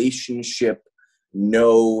relationship,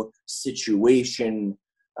 no situation,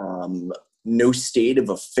 no state of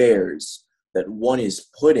affairs that one is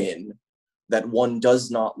put in that one does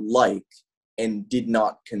not like and did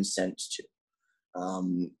not consent to.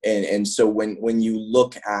 And so when you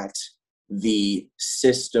look at the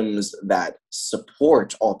systems that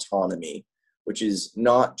support autonomy, which is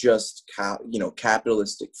not just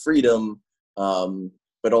capitalistic freedom,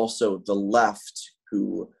 but also the left,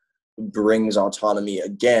 who brings autonomy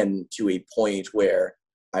again to a point where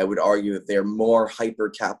I would argue that they're more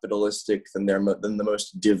hyper-capitalistic than the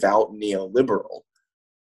most devout neoliberal.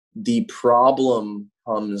 The problem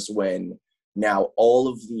comes when now all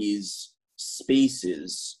of these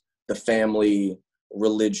spaces, the family,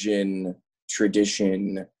 religion,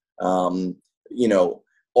 tradition,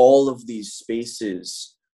 all of these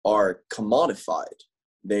spaces are commodified.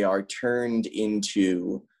 They are turned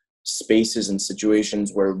into spaces and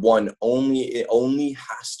situations where it only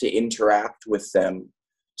has to interact with them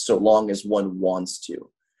so long as one wants to.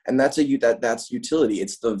 And that's utility.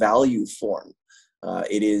 It's the value form.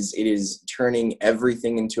 It is turning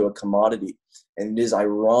everything into a commodity. And it is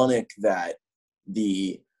ironic that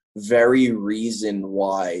the very reason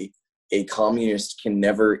why a communist can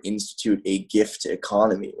never institute a gift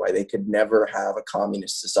economy, why they could never have a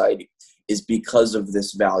communist society, is because of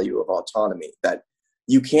this value of autonomy, that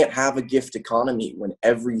you can't have a gift economy when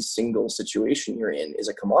every single situation you're in is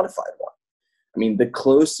a commodified one. I mean, the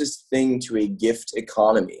closest thing to a gift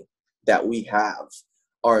economy that we have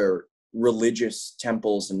are religious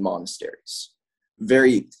temples and monasteries.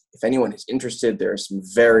 If anyone is interested, there's some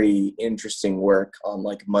very interesting work on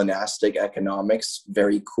like monastic economics,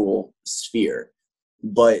 very cool sphere.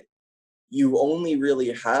 But you only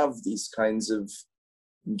really have these kinds of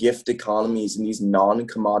gift economies in these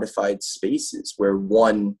non-commodified spaces where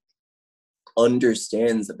one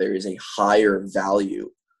understands that there is a higher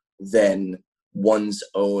value than one's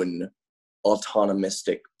own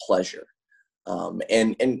autonomistic pleasure.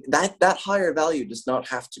 And that higher value does not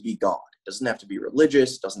have to be God. It doesn't have to be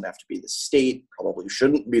religious. It doesn't have to be the state. Probably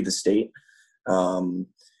shouldn't be the state.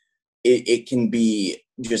 It can be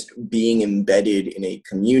just being embedded in a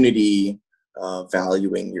community,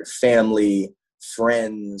 valuing your family,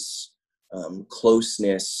 friends,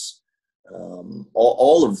 closeness,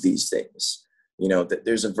 all of these things. You know, that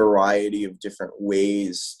there's a variety of different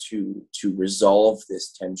ways to resolve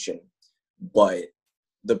this tension. But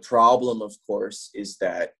the problem, of course, is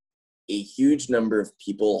that a huge number of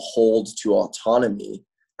people hold to autonomy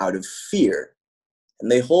out of fear.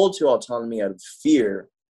 And they hold to autonomy out of fear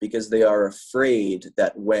because they are afraid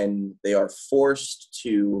that when they are forced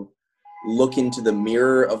to look into the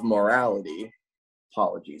mirror of morality,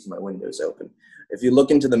 apologies, my window's open. If you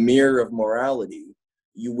look into the mirror of morality,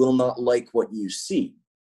 you will not like what you see.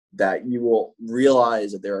 That you will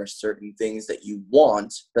realize that there are certain things that you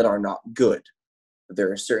want that are not good. There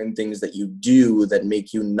are certain things that you do that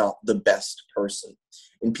make you not the best person.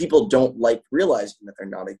 And people don't like realizing that they're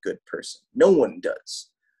not a good person. No one does.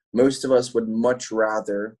 Most of us would much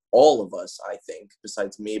rather, all of us, I think,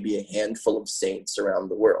 besides maybe a handful of saints around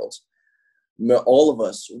the world, all of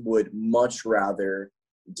us would much rather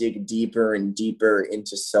dig deeper and deeper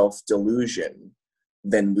into self-delusion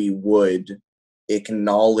than we would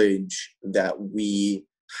acknowledge that we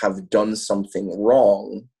have done something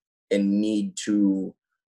wrong and need to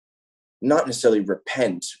not necessarily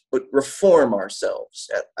repent, but reform ourselves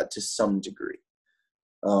to some degree.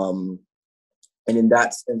 And in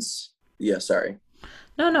that sense, yeah, sorry.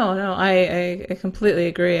 No. I completely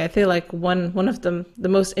agree. I feel like one of the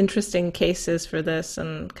most interesting cases for this,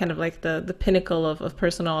 and kind of like the pinnacle of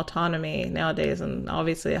personal autonomy nowadays, and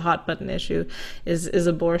obviously a hot button issue, is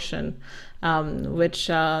abortion. Which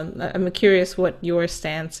I'm curious what your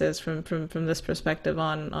stance is from this perspective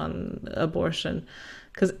on abortion,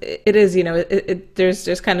 because it is, you know,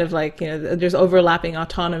 there's kind of like, you know, there's overlapping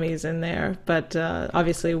autonomies in there, but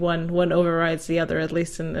obviously one overrides the other, at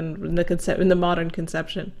least in the modern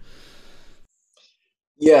conception.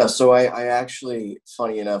 Yeah, so I actually,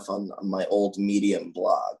 funny enough, on my old Medium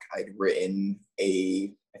blog, I'd written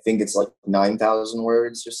I think it's like 9,000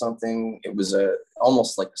 words or something. It was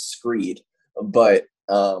almost like a screed, but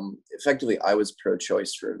effectively I was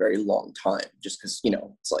pro-choice for a very long time, just because, you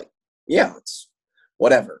know, it's like, yeah, it's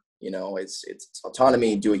whatever, you know, it's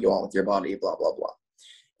autonomy, do what you want with your body, blah, blah, blah.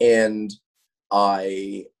 And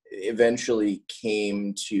I eventually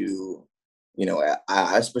came to, you know,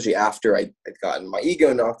 especially after I'd gotten my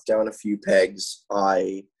ego knocked down a few pegs,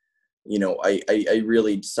 I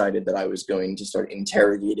really decided that I was going to start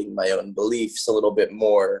interrogating my own beliefs a little bit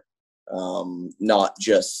more, not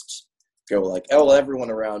just go like, oh, well, everyone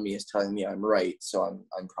around me is telling me I'm right, so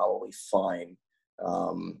I'm probably fine.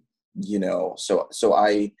 You know, so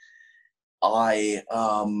I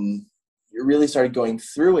really started going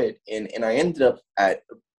through it, and I ended up at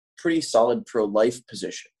a pretty solid pro-life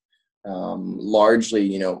position. Largely,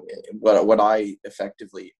 you know, what I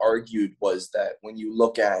effectively argued was that when you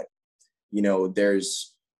look at, you know,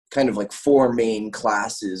 there's kind of like four main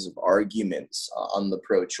classes of arguments on the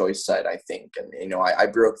pro-choice side, I think. And, you know, I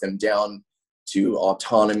broke them down to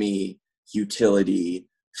autonomy, utility,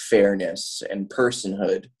 fairness, and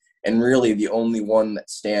personhood. And really the only one that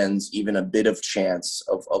stands even a bit of chance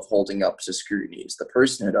of holding up to scrutiny is the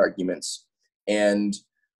personhood arguments. And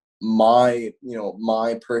my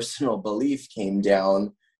personal belief came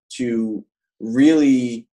down to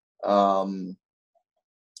really,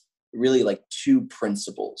 really like two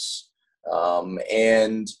principles.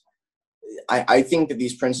 And I think that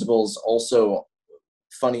these principles also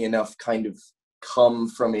funny enough, kind of come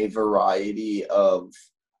from a variety of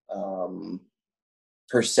um,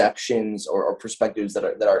 perceptions or perspectives that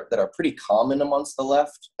are pretty common amongst the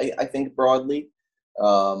left. I think broadly,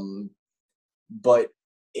 um, but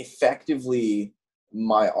effectively,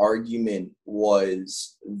 my argument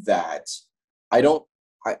was that I don't.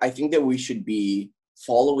 I think that we should be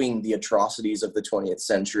following the atrocities of the 20th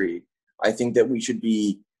century. I think that we should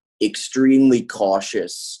be extremely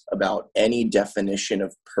cautious about any definition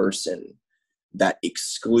of person that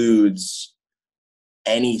excludes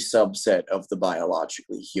any subset of the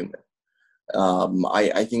biologically human.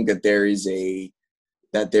 I think that there is a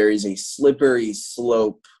slippery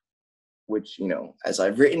slope, which, as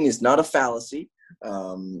I've written, is not a fallacy.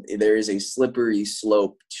 There is a slippery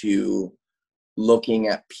slope to looking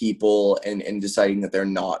at people and deciding that they're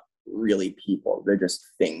not really people; they're just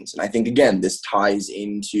things. And I think, again, this ties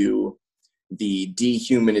into the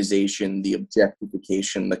dehumanization, the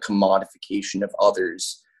objectification, the commodification of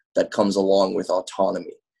others that comes along with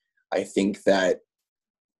autonomy. I think that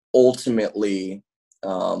ultimately,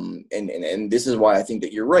 and this is why I think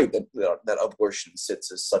that you're right, that abortion sits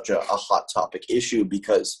as such a hot topic issue,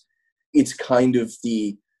 because it's kind of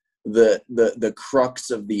the crux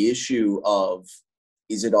of the issue of,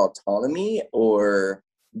 is it autonomy, or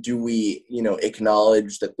do we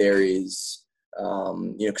acknowledge that there is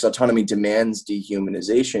because autonomy demands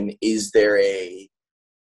dehumanization. Is there a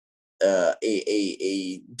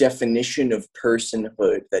definition of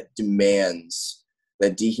personhood that demands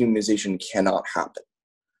that dehumanization cannot happen,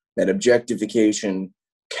 that objectification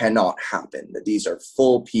cannot happen, that these are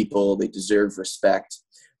full people, they deserve respect,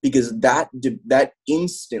 because that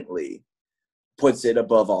instantly puts it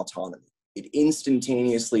above autonomy. It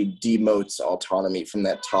instantaneously demotes autonomy from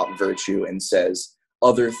that top virtue and says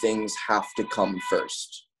other things have to come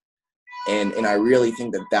first. And I really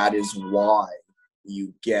think that is why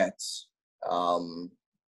you get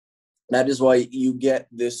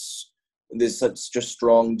this such a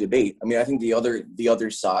strong debate. I mean, I think the other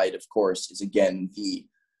side, of course, is, again,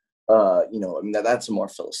 that's a more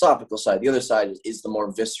philosophical side. The other side is the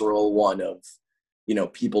more visceral one of,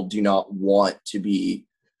 people do not want to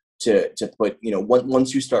put,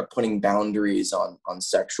 once you start putting boundaries on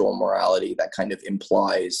sexual morality, that kind of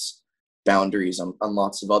implies boundaries on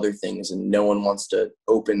lots of other things, and no one wants to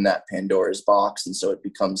open that Pandora's box. And so it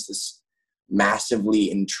becomes this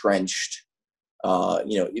massively entrenched,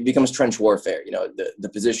 it becomes trench warfare. The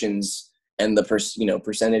positions and the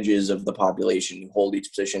percentages of the population who hold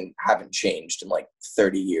each position haven't changed in like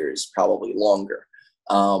 30 years, probably longer.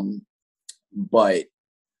 But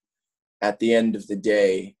at the end of the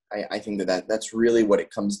day, I think that's really what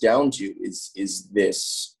it comes down to, is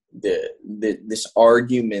this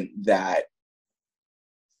argument that,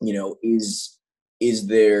 is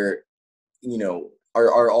there,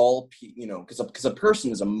 are all, because a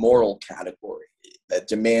person is a moral category that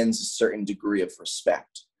demands a certain degree of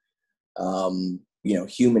respect.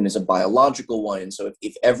 Human is a biological one. And so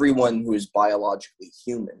if everyone who is biologically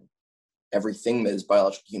human, everything that is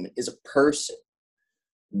biologically human, is a person,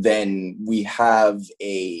 then we have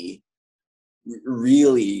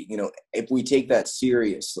really, if we take that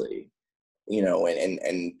seriously,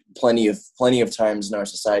 and plenty of times in our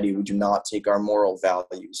society, we do not take our moral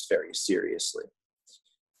values very seriously.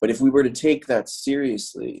 But if we were to take that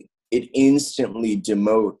seriously, it instantly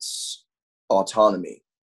demotes autonomy.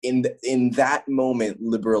 In that moment,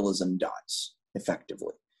 liberalism dies,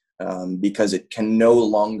 effectively, because it can no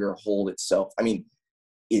longer hold itself. I mean,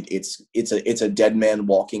 it's a dead man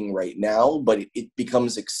walking right now, but it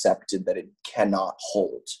becomes accepted that it cannot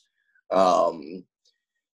hold.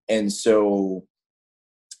 And so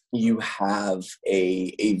you have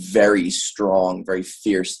a very strong, very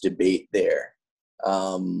fierce debate there.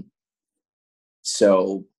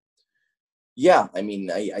 So yeah, I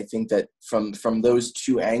mean, I think that from those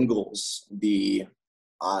two angles,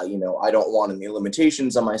 I don't want any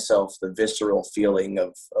limitations on myself, the visceral feeling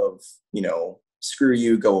of screw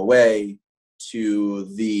you, go away, to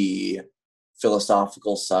the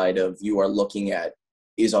philosophical side of, you are looking at,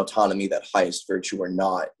 is autonomy that highest virtue or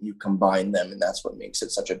not? You combine them, and that's what makes it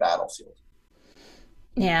such a battlefield.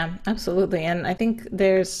 Yeah, absolutely. And I think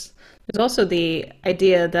there's also the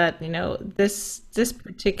idea that, this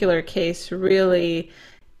particular case really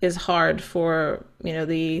is hard for,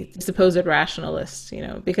 the supposed rationalists,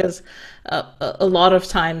 because a lot of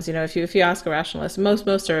times, if you ask a rationalist,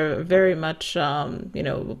 most are very much,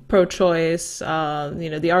 pro-choice.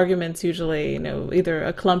 The argument's usually, either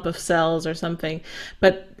a clump of cells or something,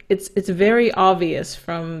 but it's very obvious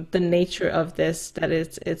from the nature of this that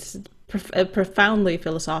it's a profoundly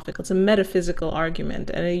philosophical. It's a metaphysical argument,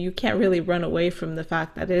 and you can't really run away from the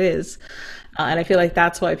fact that it is. And I feel like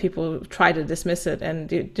that's why people try to dismiss it. And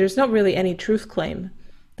there's not really any truth claim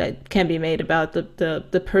that can be made about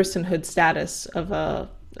the personhood status of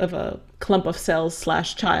a clump of cells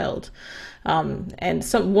slash child. And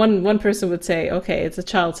one person would say, okay, it's a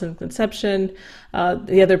child since conception.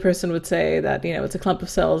 The other person would say that it's a clump of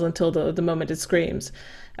cells until the moment it screams.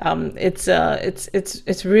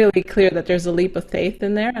 It's really clear that there's a leap of faith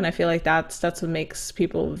in there, and I feel like that's what makes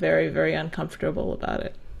people very, very uncomfortable about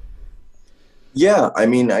it. Yeah, I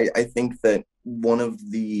mean, I think that one of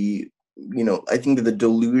the, I think that the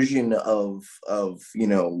delusion of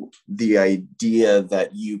the idea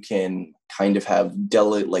that you can kind of have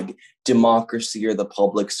like democracy or the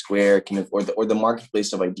public square kind of, or the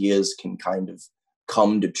marketplace of ideas can kind of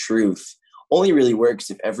come to truth only really works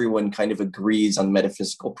if everyone kind of agrees on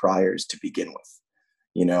metaphysical priors to begin with,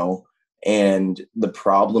 you know? And the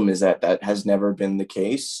problem is that that has never been the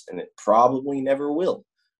case, and it probably never will.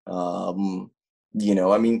 Um,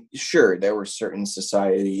 I mean, sure, there were certain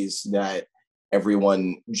societies that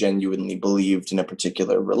everyone genuinely believed in a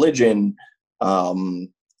particular religion, and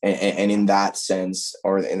in that sense,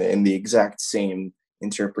 or in the exact same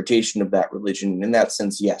interpretation of that religion, in that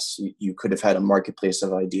sense, yes, you could have had a marketplace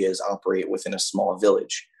of ideas operate within a small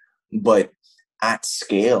village, but at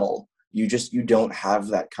scale, you don't have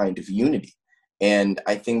that kind of unity. And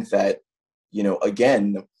I think that,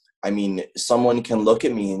 again, I mean, someone can look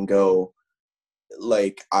at me and go,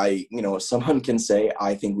 like, someone can say,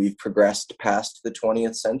 I think we've progressed past the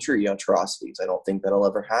 20th century atrocities. I don't think that'll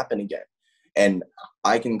ever happen again. And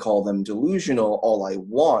I can call them delusional all I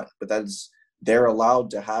want, but they're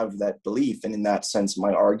allowed to have that belief. And in that sense,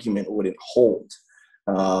 my argument wouldn't hold,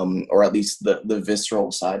 or at least the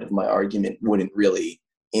visceral side of my argument wouldn't really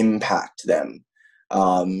impact them.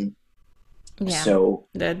 Um, Yeah, so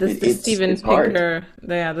the Steven it's hard. Pinker,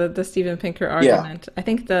 the Steven Pinker Yeah. argument. I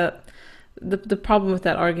think the problem with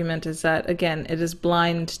that argument is that, again, it is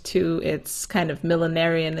blind to its kind of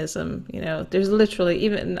millenarianism. There's literally,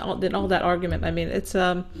 even in all that argument. I mean,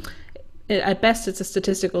 at best it's a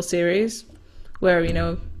statistical series where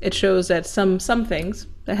it shows that some things,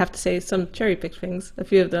 I have to say, some cherry picked things, a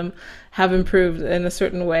few of them have improved in a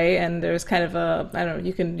certain way, and there's kind of a, I don't know,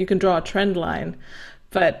 you can draw a trend line,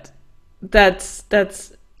 but that's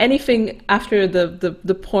anything after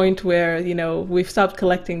the point where we've stopped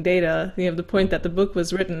collecting data. The point that the book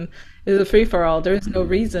was written is a free for all. There is no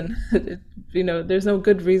reason. There's no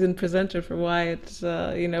good reason presented for why it's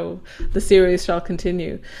the series shall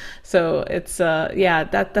continue. So it's yeah,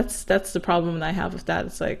 that's the problem I have with that.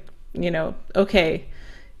 It's like, okay,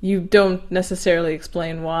 you don't necessarily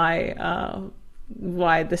explain why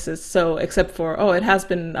this is so, except for, oh, it has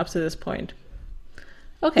been up to this point.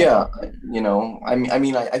 Okay. Yeah, I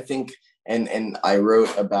think, and I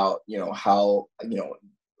wrote about, how,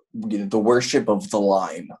 the worship of the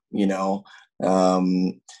line,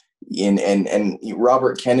 um, and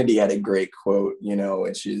Robert Kennedy had a great quote,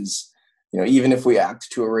 which is, even if we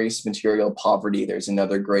act to erase material poverty, there's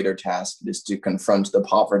another greater task. It is to confront the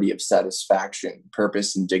poverty of satisfaction,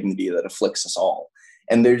 purpose, and dignity that afflicts us all.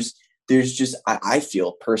 And there's just, I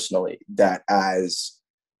feel personally that as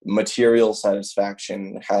material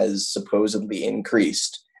satisfaction has supposedly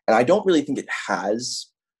increased, and I don't really think it has.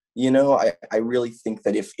 I really think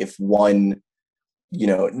that if one,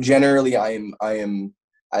 generally I am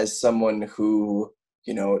as someone who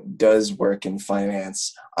does work in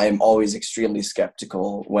finance, I am always extremely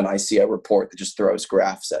skeptical when I see a report that just throws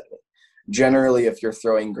graphs at me. Generally, if you're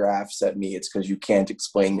throwing graphs at me, it's because you can't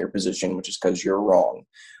explain your position, which is because you're wrong.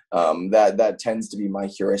 That tends to be my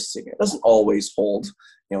heuristic. It doesn't always hold.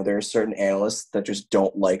 There are certain analysts that just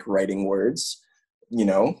don't like writing words,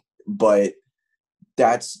 but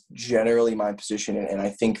that's generally my position. And I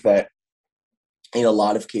think that in a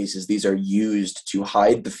lot of cases, these are used to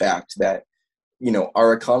hide the fact that,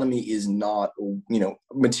 our economy is not,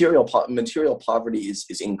 material poverty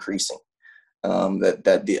is increasing.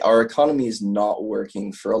 Our economy is not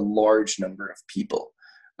working for a large number of people.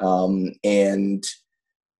 And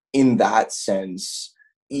in that sense,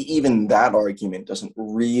 even that argument doesn't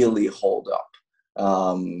really hold up.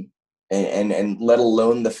 And let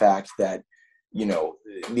alone the fact that,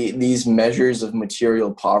 these measures of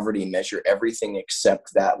material poverty measure everything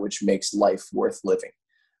except that which makes life worth living.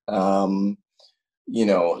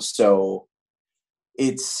 So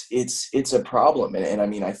it's a problem. And I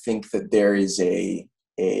mean, I think that there is a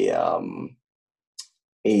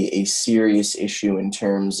serious issue in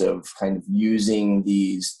terms of kind of using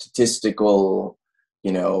these statistical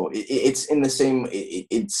it's in the same,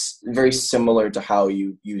 it's very similar to how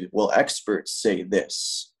well, experts say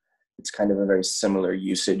this. It's kind of a very similar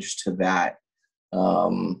usage to that.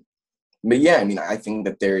 um but yeah, I mean, I think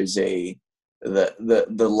that there is the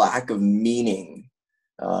lack of meaning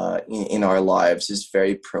in our lives is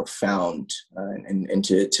very profound. And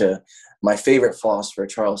to my favorite philosopher,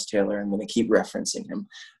 Charles Taylor, I'm going to keep referencing him,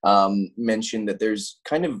 mentioned that there's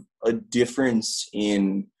kind of a difference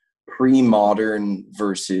in pre-modern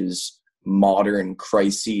versus modern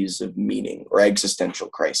crises of meaning, or existential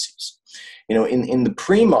crises. In the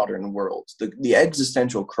pre-modern world, the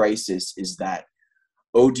existential crisis is that,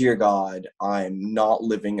 oh dear God, I'm not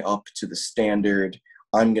living up to the standard.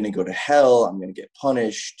 I'm going to go to hell. I'm going to get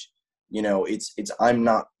punished. It's I'm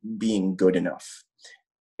not being good enough.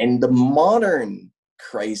 And the modern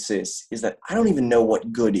crisis is that I don't even know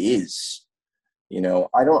what good is.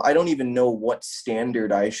 I don't even know what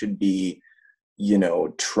standard I should be,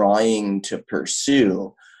 trying to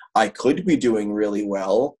pursue. I could be doing really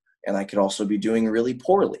well, and I could also be doing really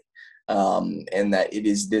poorly. And that it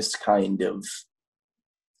is this kind of,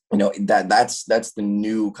 that's the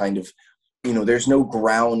new kind of, there's no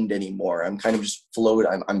ground anymore. I'm kind of just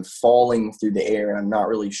I'm falling through the air, and I'm not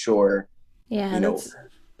really sure, Yeah, you know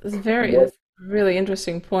that's what, a really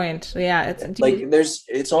interesting point. Yeah, it's do you, like,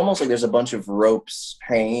 it's almost like there's a bunch of ropes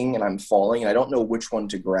hanging, and I'm falling, and I don't know which one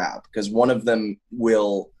to grab, because one of them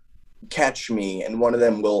will catch me, and one of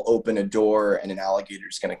them will open a door, and an alligator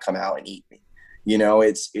is going to come out and eat me.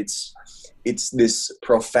 It's this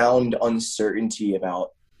profound uncertainty about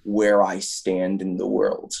where I stand in the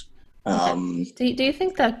world. yeah. um Do you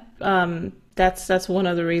think that that's one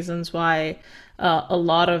of the reasons why a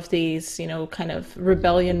lot of these, kind of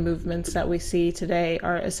rebellion movements that we see today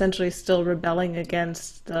are essentially still rebelling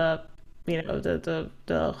against the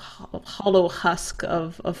hollow husk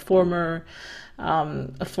of former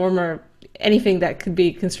a former anything that could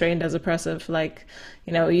be constrained as oppressive. Like,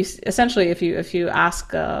 you essentially, if you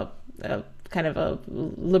ask a kind of a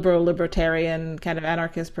liberal libertarian kind of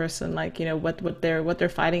anarchist person, like, what they're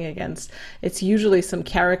fighting against, it's usually some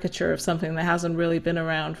caricature of something that hasn't really been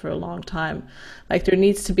around for a long time. Like, there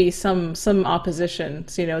needs to be some opposition.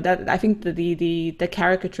 So, that I think the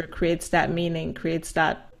caricature creates that meaning, creates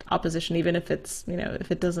that opposition, even if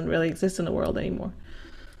if it doesn't really exist in the world anymore.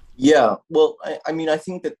 Yeah, well, I mean, I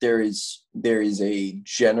think that there is a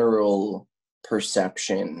general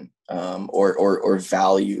perception, or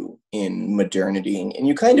value in modernity, and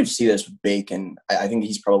you kind of see this with Bacon. I think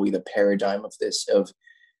he's probably the paradigm of this, of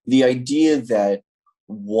the idea that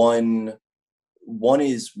one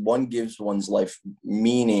one gives one's life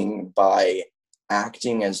meaning by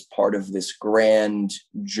acting as part of this grand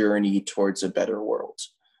journey towards a better world.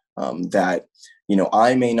 That,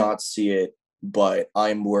 I may not see it, but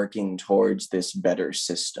I'm working towards this better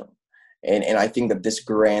system. And I think that this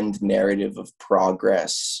grand narrative of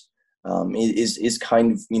progress, is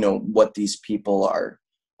kind of, what these people are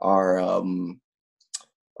are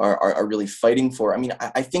really fighting for. I mean,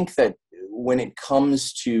 I think that when it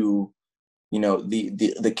comes to,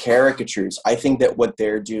 the caricatures, I think that what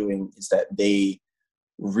they're doing is that they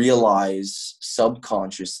realize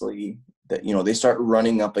subconsciously that, they start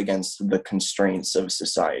running up against the constraints of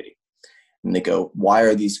society, and they go, why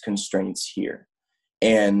are these constraints here?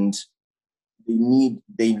 And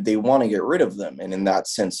they want to get rid of them, and in that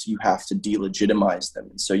sense you have to delegitimize them.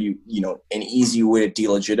 And so, an easy way to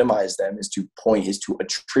delegitimize them is to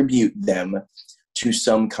attribute them to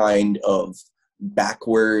some kind of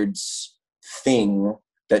backwards thing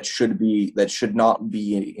that should not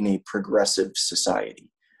be in a progressive society.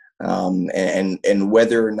 And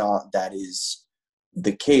whether or not that is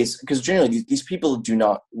the case, because generally these people do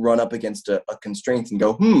not run up against a constraint and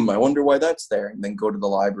go, I wonder why that's there, and then go to the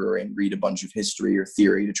library and read a bunch of history or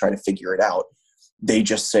theory to try to figure it out. They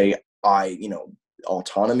just say,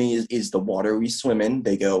 autonomy is the water we swim in.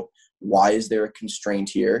 They go, why is there a constraint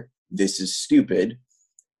here? This is stupid.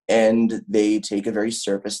 And they take a very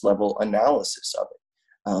surface level analysis of it.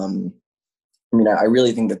 I mean, I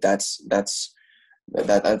really think that's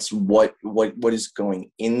what is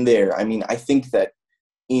going in there. I mean, I think that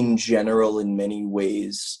in general, in many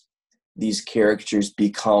ways, these caricatures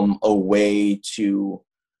become a way to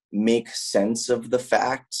make sense of the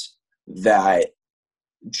fact that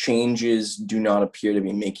changes do not appear to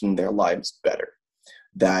be making their lives better.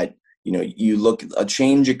 That, you look, a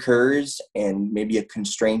change occurs and maybe a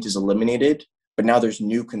constraint is eliminated, but now there's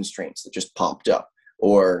new constraints that just popped up,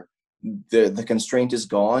 or the constraint is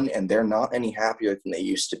gone and they're not any happier than they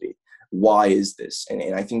used to be. Why is this?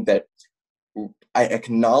 And I think that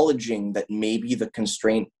acknowledging that maybe the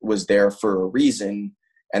constraint was there for a reason,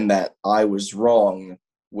 and that I was wrong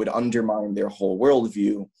would undermine their whole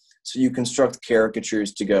worldview. So you construct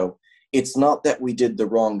caricatures to go, it's not that we did the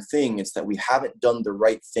wrong thing, it's that we haven't done the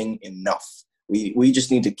right thing enough. We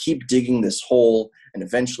just need to keep digging this hole, and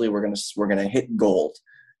eventually we're gonna hit gold.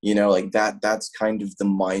 Like that's kind of the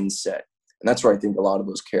mindset. And that's where I think a lot of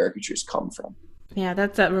those caricatures come from. Yeah,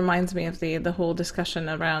 that reminds me of the whole discussion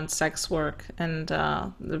around sex work, and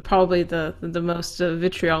probably the most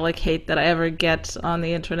vitriolic hate that I ever get on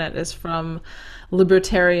the internet is from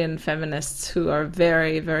libertarian feminists who are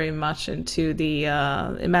very, very much into the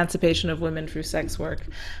emancipation of women through sex work,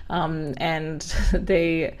 and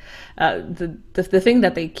they the thing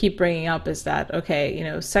that they keep bringing up is that,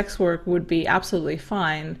 okay, sex work would be absolutely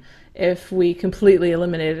fine if we completely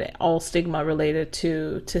eliminated all stigma related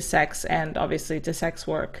to sex and obviously to sex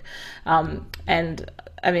work. And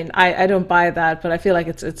I mean, I don't buy that, but I feel like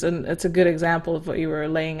it's a good example of what you were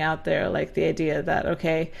laying out there, like the idea that,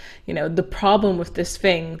 okay, the problem with this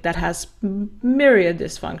thing that has myriad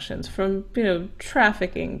dysfunctions, from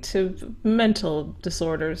trafficking to mental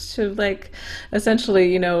disorders to, like,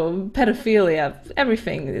 essentially pedophilia,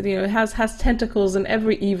 everything, it has tentacles and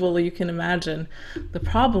every evil you can imagine. The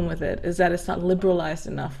problem with it is that it's not liberalized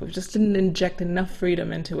enough. We just didn't inject enough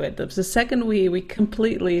freedom into it. The second we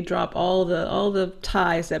completely drop all the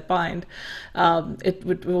ties that bind,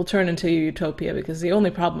 it will turn into a utopia, because the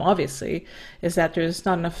only problem, obviously, is that there's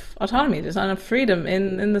not enough autonomy, there's not enough freedom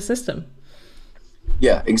in the system.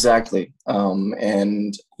 Yeah, exactly.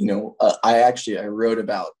 And I wrote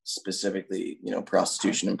about specifically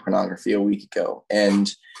prostitution and pornography a week ago,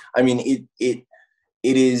 and I mean it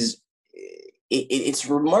is it's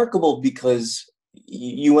remarkable because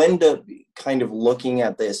you end up kind of looking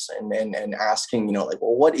at this and asking, like,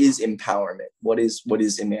 well, what is empowerment? What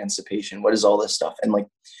is emancipation? What is all this stuff? And, like,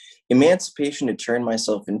 emancipation, to turn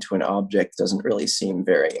myself into an object, doesn't really seem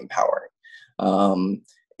very empowering.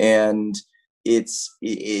 And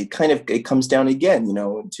it comes down again,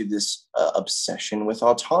 to this obsession with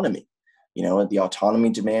autonomy. The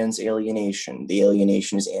autonomy demands alienation. The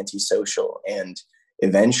alienation is antisocial, and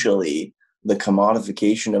eventually the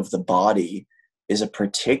commodification of the body is a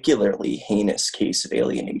particularly heinous case of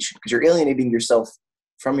alienation, because you're alienating yourself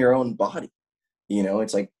from your own body.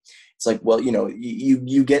 It's like, well,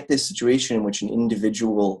 you get this situation in which an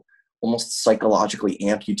individual almost psychologically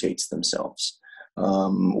amputates themselves,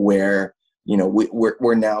 where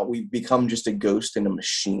we've become just a ghost in a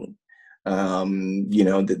machine.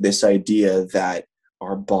 This idea that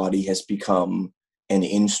our body has become an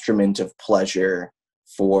instrument of pleasure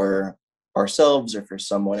for ourselves or for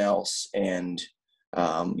someone else, and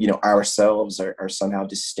ourselves are somehow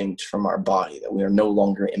distinct from our body, that we are no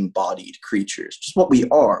longer embodied creatures. Just what we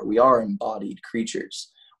are embodied creatures.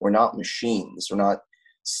 We're not machines. We're not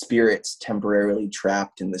spirits temporarily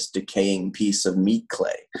trapped in this decaying piece of meat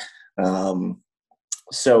clay.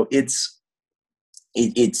 So it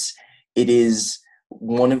is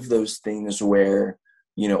one of those things where,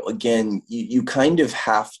 again, you kind of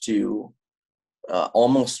have to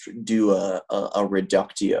almost do a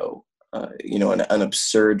reductio, an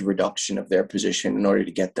absurd reduction of their position in order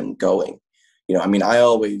to get them going. I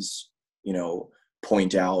always,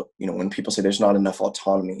 point out, when people say there's not enough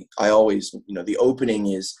autonomy, I always, the opening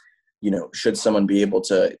is, should someone be able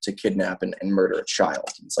to kidnap and murder a child?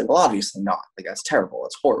 It's like, well, obviously not. Like, that's terrible.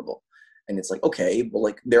 That's horrible. And it's like, okay, well,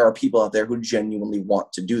 like, there are people out there who genuinely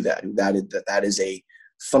want to do that. That is a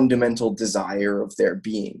fundamental desire of their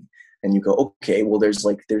being. And you go, okay, well, there's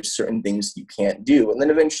certain things you can't do. And then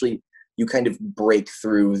eventually you kind of break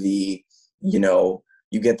through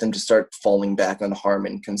you get them to start falling back on harm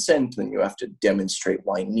and consent. Then you have to demonstrate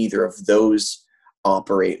why neither of those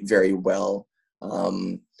operate very well.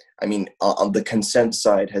 On the consent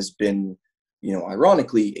side has been,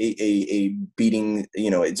 ironically, a beating,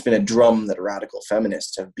 it's been a drum that radical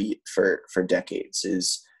feminists have beat for decades,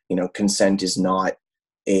 is, consent is not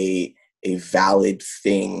a valid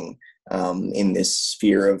thing in this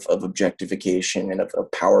sphere of objectification and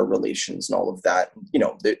of power relations and all of that.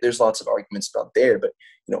 There's lots of arguments about there, but,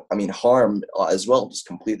 harm as well just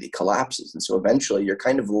completely collapses. And so eventually you're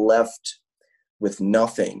kind of left with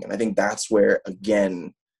nothing. And I think that's where,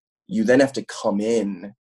 again, you then have to come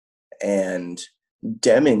in and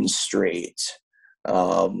demonstrate,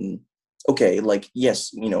 okay, like,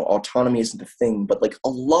 yes, autonomy isn't the thing, but, like, a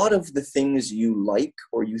lot of the things you like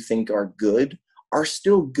or you think are good are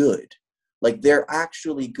still good. Like, they're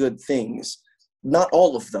actually good things. Not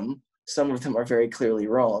all of them. Some of them are very clearly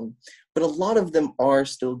wrong, but a lot of them are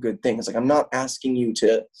still good things. Like, I'm not asking you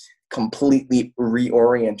to completely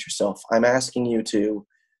reorient yourself. I'm asking you to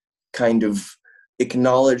kind of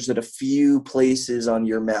acknowledge that a few places on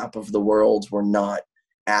your map of the world were not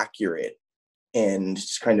accurate, and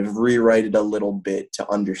just kind of rewrite it a little bit to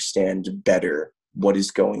understand better what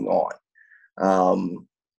is going on.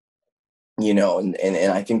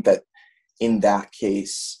 And I think that in that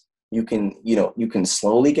case, you can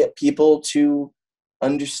slowly get people to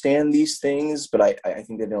understand these things, but I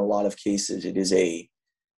think that in a lot of cases it is a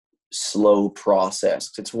slow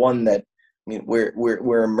process. It's one that,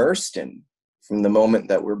 we're immersed in from the moment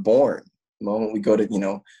that we're born. The moment we go to,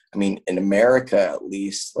 in America at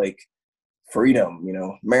least, like freedom,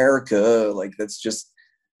 America, like that's just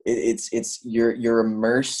it's you're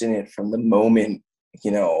immersed in it from the moment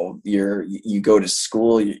you go to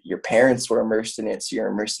school. Your parents were immersed in it, so you're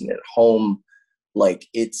immersed in it at home. Like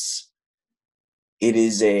it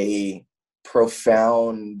is a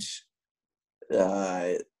profound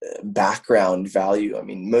background value. I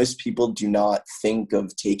mean, most people do not think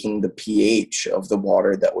of taking the pH of the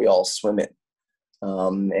water that we all swim in,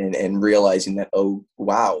 and realizing that, oh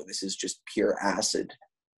wow, this is just pure acid,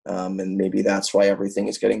 and maybe that's why everything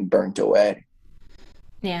is getting burnt away.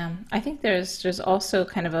 Yeah, I think there's also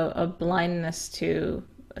kind of a blindness to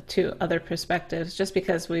other perspectives, just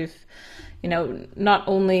because we've, not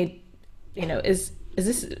only, is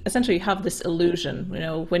this essentially, you have this illusion,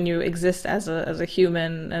 when you exist as a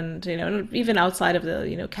human, and even outside of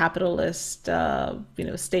the capitalist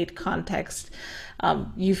state context,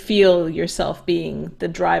 you feel yourself being the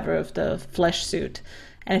driver of the flesh suit,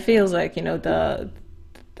 and it feels like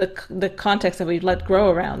the context that we've let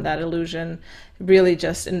grow around that illusion really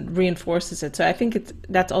just reinforces it. So I think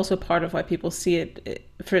that's also part of why people see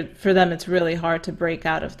for them it's really hard to break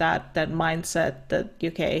out of that mindset that,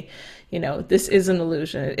 okay, this is an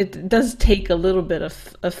illusion. It does take a little bit of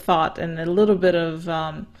thought and a little bit of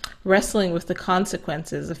wrestling with the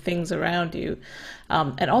consequences of things around you.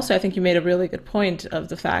 And also, I think you made a really good point of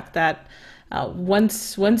the fact that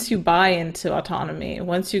once you buy into autonomy,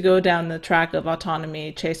 once you go down the track of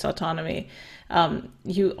autonomy, chase autonomy,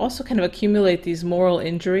 you also kind of accumulate these moral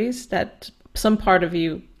injuries that some part of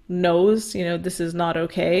you knows, this is not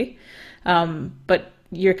okay, but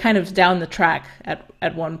you're kind of down the track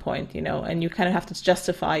at one point, and you kind of have to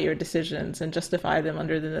justify your decisions and justify them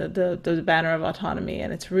under the banner of autonomy,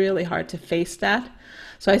 and it's really hard to face that.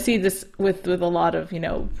 So I see this with a lot of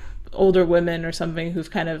older women or something who've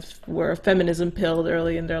kind of were feminism pilled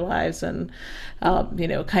early in their lives, and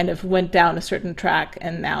kind of went down a certain track,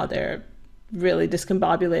 and now they're really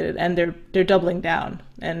discombobulated, and they're doubling down,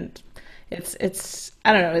 and it's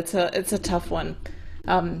I don't know, it's a tough one.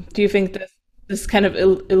 Do you think that this kind of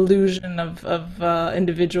illusion of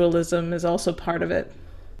individualism is also part of it?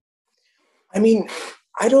 I mean,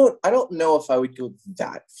 I don't know if I would go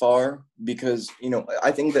that far, because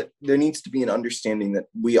I think that there needs to be an understanding that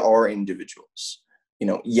we are individuals.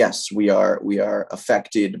 Yes, we are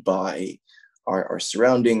affected by our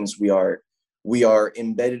surroundings. We are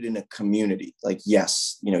embedded in a community. Like,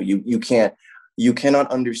 yes, you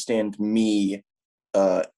cannot understand me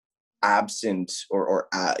absent or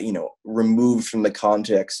removed from the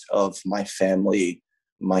context of my family,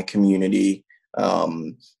 my community,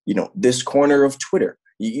 this corner of Twitter.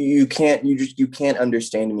 You can't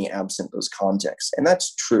understand me absent those contexts, and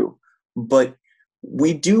that's true. But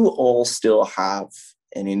we do all still have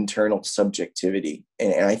an internal subjectivity,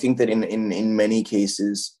 and I think that in many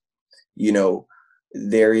cases, you know,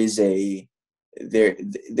 there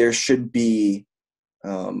should be,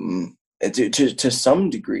 to some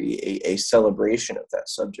degree, a celebration of that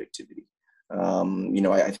subjectivity.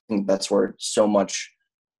 I think that's where so much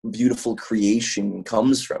beautiful creation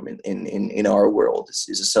comes from in our world,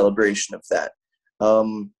 is a celebration of that.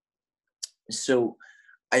 Um, so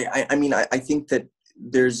I think that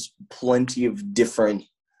there's plenty of different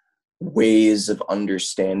ways of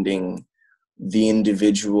understanding the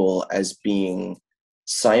individual as being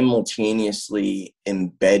simultaneously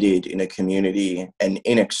embedded in a community and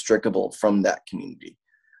inextricable from that community,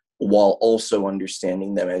 while also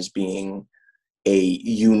understanding them as being a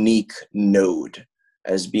unique node,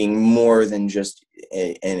 as being more than just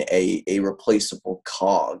a replaceable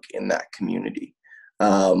cog in that community.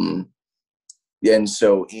 And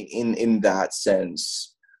so in that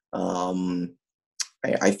sense,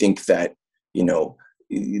 I think that,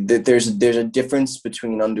 that there's a difference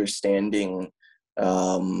between understanding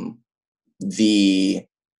the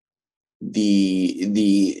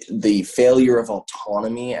the failure of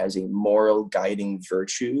autonomy as a moral guiding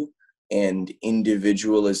virtue and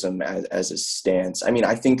individualism as a stance. I mean,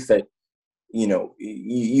 I think that,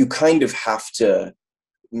 you kind of have to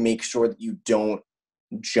make sure that you don't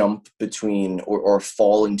jump between or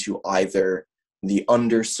fall into either the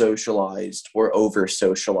under socialized or over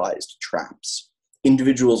socialized traps.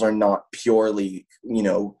 Individuals are not purely,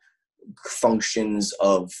 functions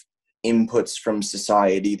of inputs from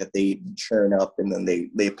society that they churn up and then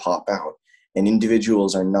they pop out. And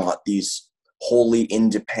individuals are not these wholly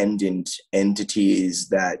independent entities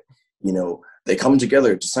that, they come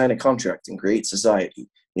together to sign a contract and create society,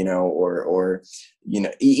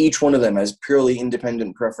 each one of them has purely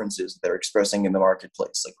independent preferences they're expressing in the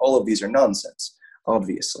marketplace. Like, all of these are nonsense,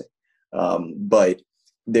 obviously. But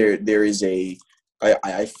there is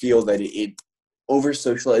I feel that it over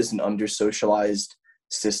socialized and under socialized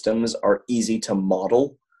systems are easy to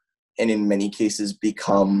model, and in many cases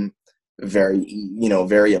become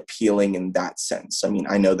very appealing in that sense. I mean,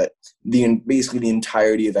 I know that basically the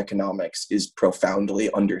entirety of economics is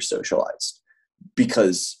profoundly under socialized,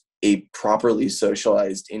 because a properly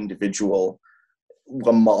socialized individual,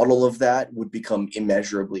 a model of that would become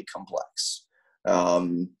immeasurably complex.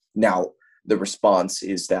 Now, the response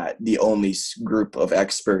is that the only group of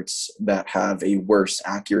experts that have a worse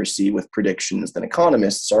accuracy with predictions than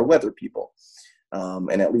economists are weather people.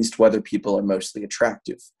 And at least weather people are mostly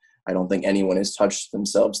attractive. I don't think anyone has touched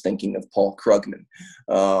themselves thinking of Paul Krugman.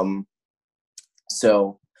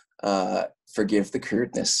 So forgive the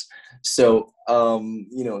crudeness. So,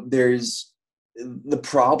 there's the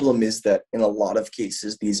problem is that in a lot of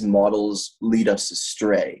cases, these models lead us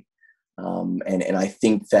astray. And I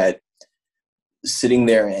think that sitting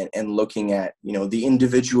there and looking at, the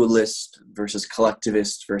individualist versus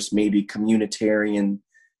collectivist versus maybe communitarian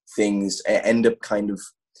things end up kind of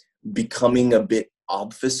becoming a bit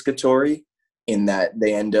obfuscatory, in that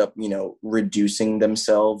they end up, reducing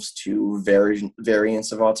themselves to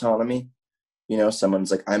variants of autonomy.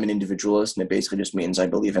 Someone's like, I'm an individualist, and it basically just means I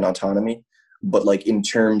believe in autonomy. But like, in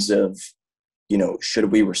terms of,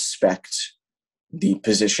 should we respect the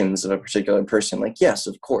positions of a particular person? Like, yes,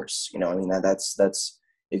 of course. That's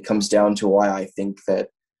it comes down to why I think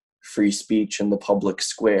that free speech and the public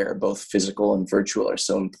square, both physical and virtual, are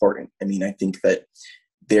so important. I mean, I think that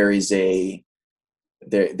there is a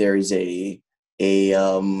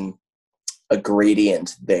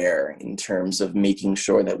gradient there in terms of making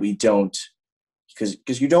sure that we don't,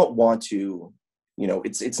 because you don't want to,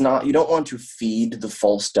 it's not, you don't want to feed the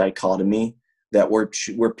false dichotomy that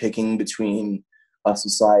we're picking between a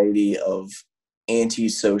society of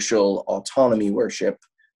antisocial autonomy worship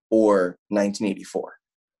or 1984.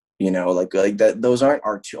 Like that, those aren't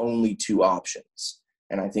our only two options.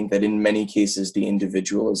 And I think that in many cases, the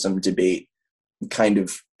individualism debate kind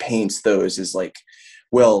of paints those as like,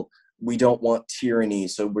 well, we don't want tyranny,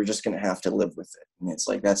 so we're just going to have to live with it. And it's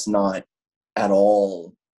like, that's not at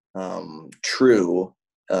all true,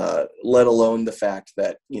 let alone the fact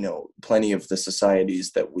that, plenty of the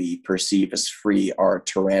societies that we perceive as free are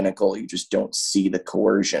tyrannical. You just don't see the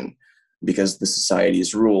coercion because the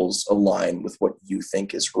society's rules align with what you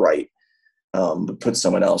think is right. But put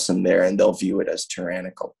someone else in there and they'll view it as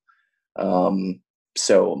tyrannical.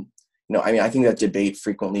 So, I think that debate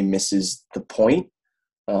frequently misses the point.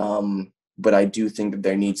 But I do think that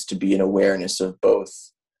there needs to be an awareness of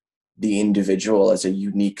both the individual as a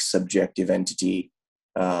unique subjective entity,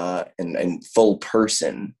 and full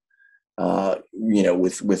person,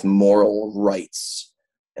 with moral rights,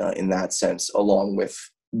 in that sense, along with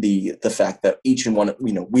the fact that each and one,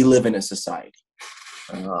 we live in a society.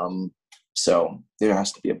 So there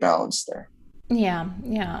has to be a balance there. Yeah,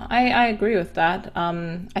 I agree with that.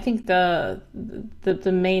 I think the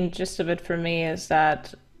main gist of it for me is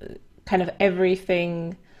that kind of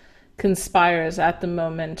everything conspires at the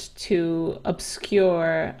moment to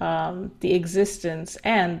obscure the existence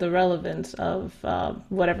and the relevance of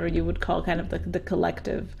whatever you would call kind of the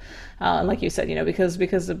collective. Like you said,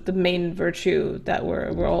 because of the main virtue that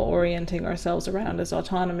we're all orienting ourselves around is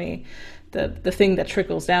autonomy. The thing that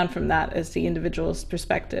trickles down from that is the individual's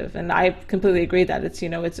perspective, and I completely agree that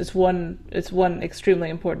it's one extremely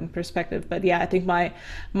important perspective. But yeah, I think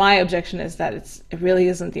my objection is that it really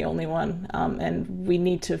isn't the only one, and we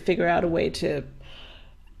need to figure out a way to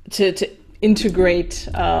integrate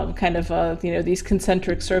kind of these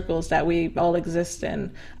concentric circles that we all exist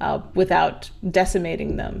in, without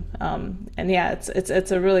decimating them. And yeah,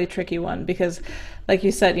 it's a really tricky one because, like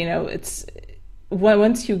you said, it's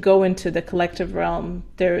once you go into the collective realm,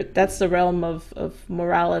 that's the realm of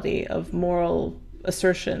morality, of moral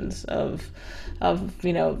assertions, of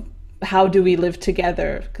how do we live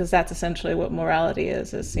together, because that's essentially what morality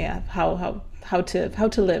is how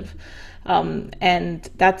to live. And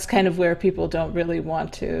that's kind of where people don't really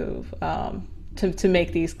want to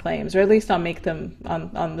make these claims, or at least not make them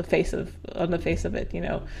on the face of it.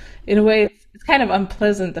 In a way, it's kind of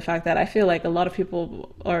unpleasant, the fact that I feel like a lot of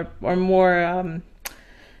people are more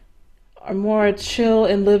chill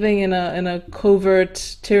in living in a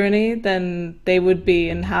covert tyranny than they would be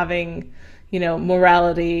in having,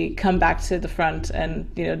 morality come back to the front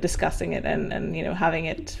and, discussing it and having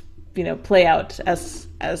it, play out as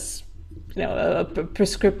a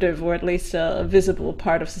prescriptive or at least a visible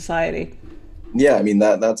part of society. Yeah, I mean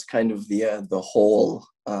that's kind of the whole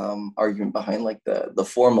argument behind like the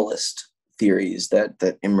formalist theories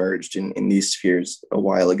that emerged in these spheres a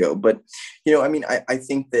while ago. But I mean, I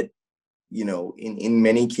think that in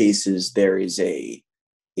many cases there is and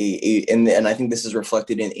I think this is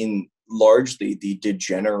reflected in largely the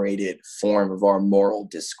degenerated form of our moral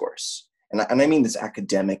discourse. And I mean this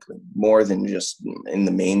academically more than just in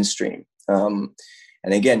the mainstream.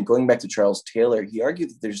 And again, going back to Charles Taylor, he argued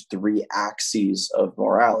that there's three axes of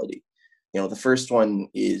morality. The first one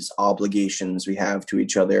is obligations we have to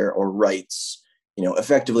each other, or rights.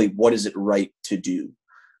 Effectively, what is it right to do?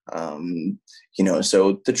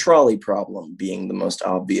 So the trolley problem being the most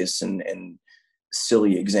obvious and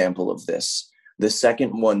silly example of this. The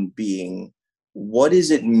second one being, what does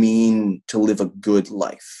it mean to live a good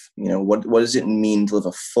life? What does it mean to live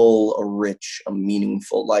a full, a rich, a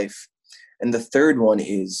meaningful life? And the third one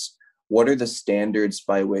is, what are the standards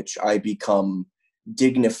by which I become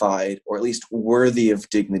dignified, or at least worthy of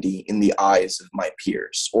dignity in the eyes of my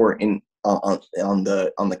peers, or on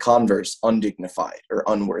the converse, undignified or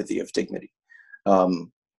unworthy of dignity?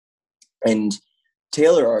 And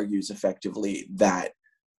Taylor argues effectively that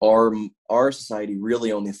our society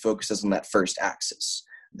really only focuses on that first axis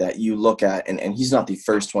that you look at, and he's not the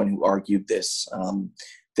first one who argued this.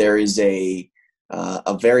 There is a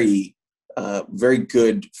very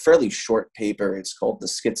good, fairly short paper. It's called "The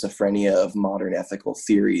Schizophrenia of Modern Ethical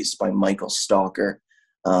Theories" by Michael Stalker,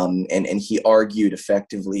 and he argued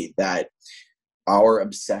effectively that our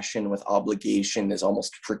obsession with obligation has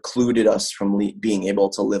almost precluded us from being able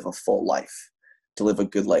to live a full life, to live a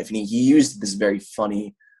good life. And he used this very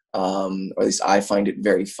funny, or at least I find it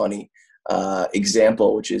very funny,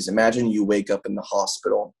 example, which is, imagine you wake up in the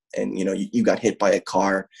hospital and you got hit by a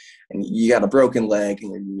car and you got a broken leg,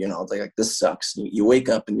 and you're like, this sucks. You wake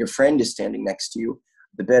up and your friend is standing next to you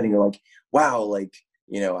at the bed, and you're like, wow, like,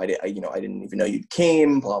 I didn't even know you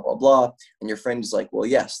came, blah, blah, blah. And your friend is like, well,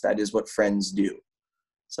 yes, that is what friends do.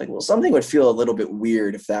 It's like, well, something would feel a little bit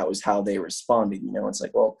weird if that was how they responded. It's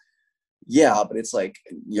like, well, yeah, but it's like,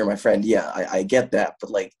 you're my friend. Yeah, I get that.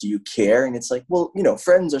 But like, do you care? And it's like, well,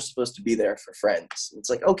 friends are supposed to be there for friends. It's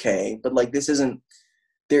like, okay, but like, this isn't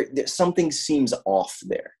there. Something seems off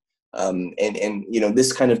there. And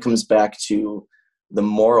this kind of comes back to the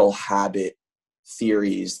moral habit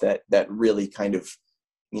theories that really kind of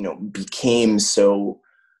became so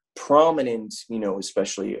prominent,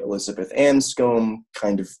 especially Elizabeth Anscombe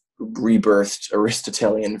kind of rebirthed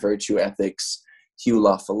Aristotelian virtue ethics. Hugh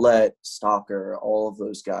La Follette, Stalker, all of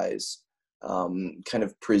those guys kind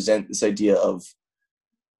of present this idea of,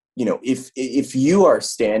 if you are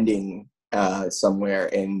standing somewhere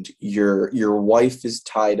and your wife is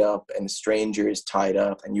tied up and a stranger is tied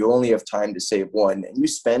up and you only have time to save one, and you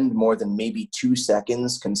spend more than maybe 2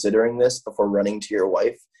 seconds considering this before running to your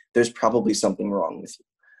wife, there's probably something wrong with you.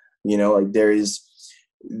 Like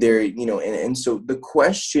and so the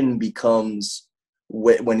question becomes,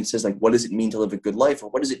 when it says like, what does it mean to live a good life, or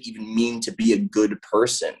what does it even mean to be a good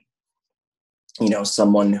person?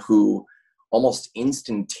 Someone who almost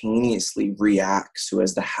instantaneously reacts, who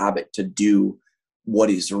has the habit to do what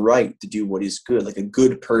is right, to do what is good. Like a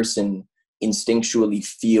good person instinctually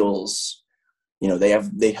feels,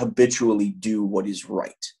 they habitually do what is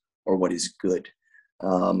right or what is good.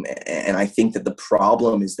 And I think that the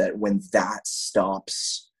problem is that when that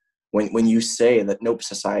stops, when you say that nope,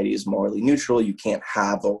 society is morally neutral, you can't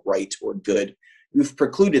have a right or good, you've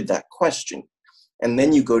precluded that question. And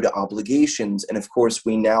then you go to obligations, and of course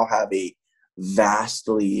we now have a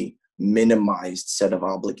vastly minimized set of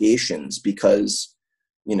obligations, because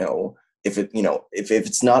if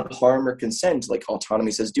it's not harm or consent, like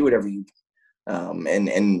autonomy says, do whatever you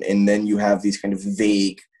and then you have these kind of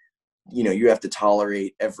vague, you have to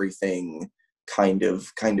tolerate everything kind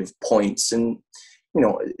of points. And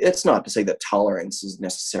it's not to say that tolerance is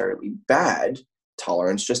necessarily bad.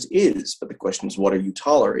 Tolerance just is, but the question is, what are you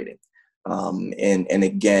tolerating? And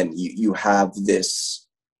again, you have this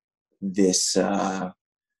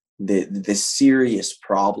serious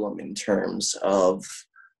problem in terms of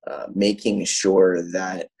making sure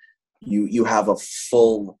that you have a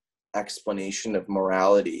full explanation of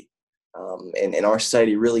morality, and our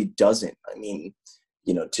society really doesn't. I mean,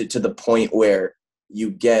 to the point where you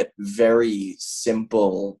get very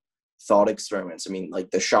simple thought experiments. I mean,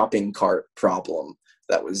 like the shopping cart problem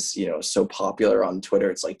that was, so popular on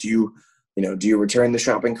Twitter. It's like, do you return the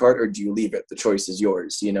shopping cart or do you leave it? The choice is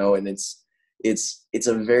yours, and it's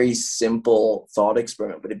a very simple thought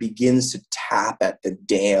experiment, but it begins to tap at the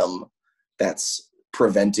dam that's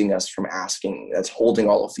preventing us from asking, that's holding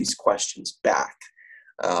all of these questions back.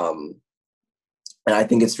 And I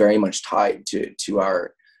think it's very much tied to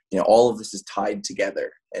our, all of this is tied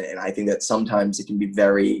together. And I think that sometimes it can be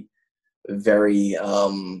very, very,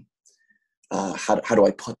 how do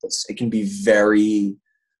I put this? It can be very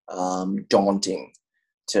daunting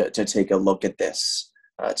to take a look at this.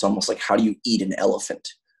 It's almost like, how do you eat an elephant?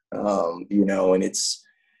 And it's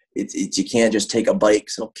you can't just take a bite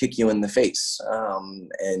because it'll kick you in the face.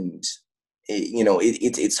 And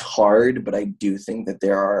it's hard, but I do think that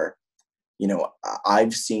there are,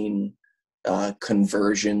 I've seen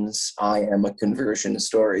conversions. I am a conversion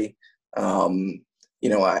story. I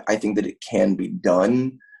think that it can be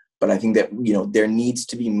done, but I think that, there needs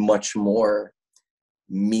to be much more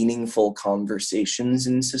meaningful conversations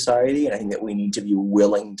in society. And I think that we need to be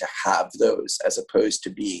willing to have those, as opposed to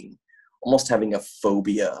being almost having a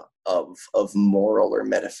phobia of moral or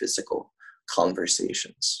metaphysical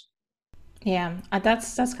conversations. Yeah,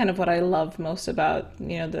 that's kind of what I love most about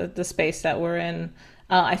the space that we're in.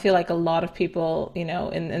 I feel like a lot of people,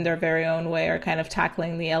 in their very own way, are kind of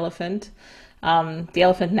tackling the elephant. The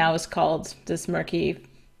elephant now is called this murky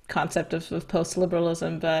concept of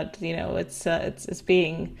post-liberalism, but it's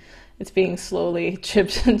being slowly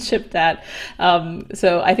chipped at.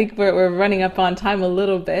 So I think we're running up on time a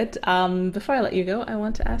little bit. Before I let you go, I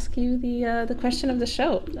want to ask you the question of the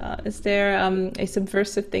show. Is there a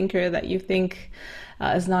subversive thinker that you think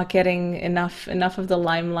is not getting enough of the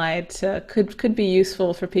limelight? Could be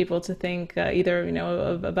useful for people to think either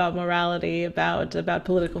about morality, about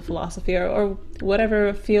political philosophy, or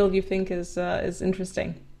whatever field you think is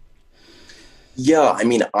interesting. Yeah, I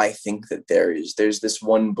mean, I think that there's this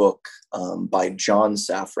one book by John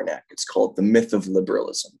Safranek. It's called The Myth of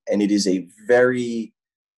Liberalism, and it is a very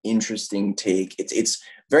interesting take. It's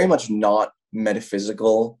very much not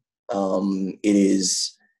metaphysical. It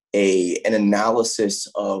is an analysis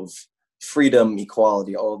of freedom,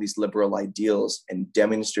 equality, all of these liberal ideals, and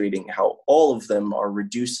demonstrating how all of them are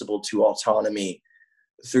reducible to autonomy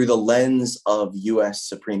through the lens of U.S.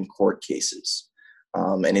 Supreme Court cases.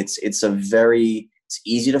 And it's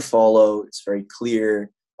easy to follow. It's very clear.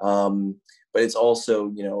 But it's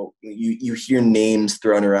also, you hear names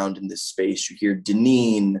thrown around in this space. You hear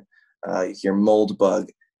Deneen, you hear Moldbug.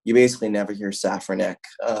 You basically never hear Safranek.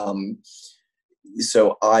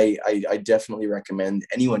 So I definitely recommend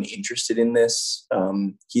anyone interested in this.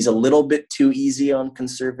 He's a little bit too easy on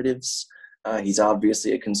conservatives. He's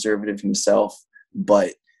obviously a conservative himself,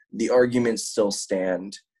 but the arguments still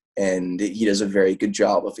stand. And he does a very good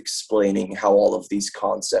job of explaining how all of these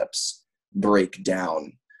concepts break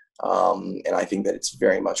down. And I think that it's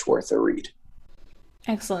very much worth a read.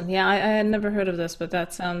 Excellent. Yeah, I had never heard of this, but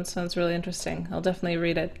that sounds really interesting. I'll definitely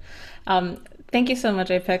read it. Thank you so much,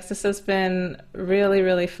 Apex. This has been really,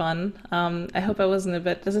 really fun. I hope I wasn't a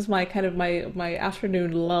bit. This is my kind of my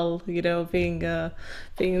afternoon lull, being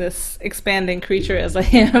this expanding creature as I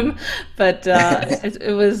am. But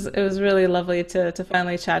it was really lovely to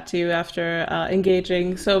finally chat to you after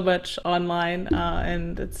engaging so much online.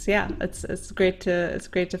 And it's great to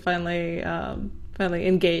finally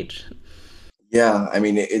engage. Yeah, I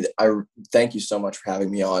mean, I thank you so much for having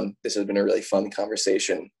me on. This has been a really fun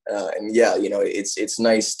conversation, and yeah, it's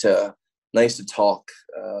nice to talk,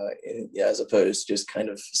 yeah, as opposed to just kind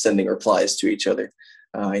of sending replies to each other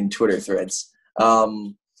in Twitter threads.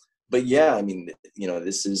 But yeah, I mean,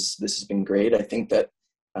 this has been great. I think that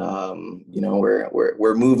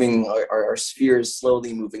we're moving, our sphere is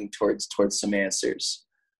slowly moving towards some answers,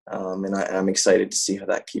 and I'm excited to see how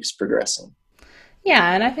that keeps progressing.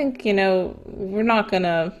 Yeah, and I think, we're not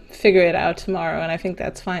gonna figure it out tomorrow, and I think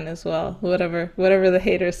that's fine as well. Whatever the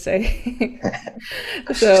haters say.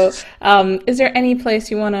 So, is there any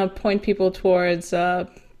place you want to point people towards? A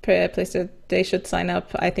place that they should sign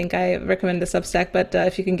up? I think I recommend the Substack, but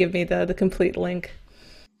if you can give me the complete link.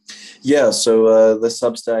 Yeah, so the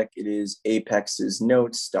Substack, it is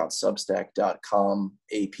apexsnotes.substack.com,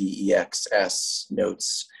 APEXS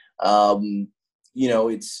notes.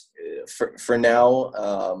 It's for now,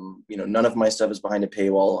 none of my stuff is behind a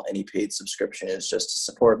paywall. Any paid subscription is just to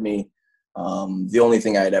support me. The only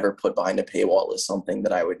thing I'd ever put behind a paywall is something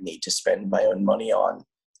that I would need to spend my own money on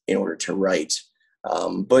in order to write.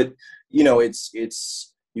 But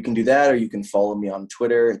it's you can do that, or you can follow me on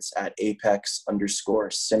Twitter. It's at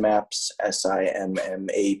apex_simmaps,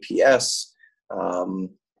 SIMMAPS.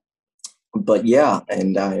 But yeah,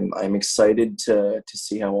 and I'm excited to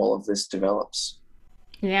see how all of this develops.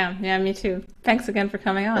 Yeah, yeah, me too. Thanks again for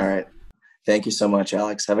coming All on. right. Thank you so much,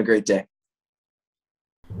 Alex. Have a great day.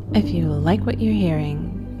 If you like what you're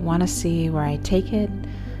hearing, want to see where I take it,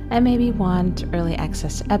 and maybe want early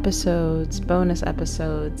access to episodes, bonus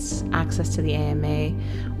episodes, access to the AMA,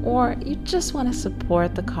 or you just want to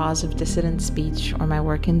support the cause of dissident speech or my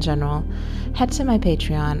work in general, head to my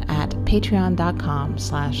Patreon at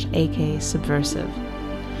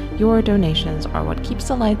patreon.com/aksubversive. Your donations are what keeps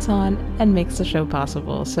the lights on and makes the show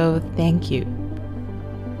possible, so thank you.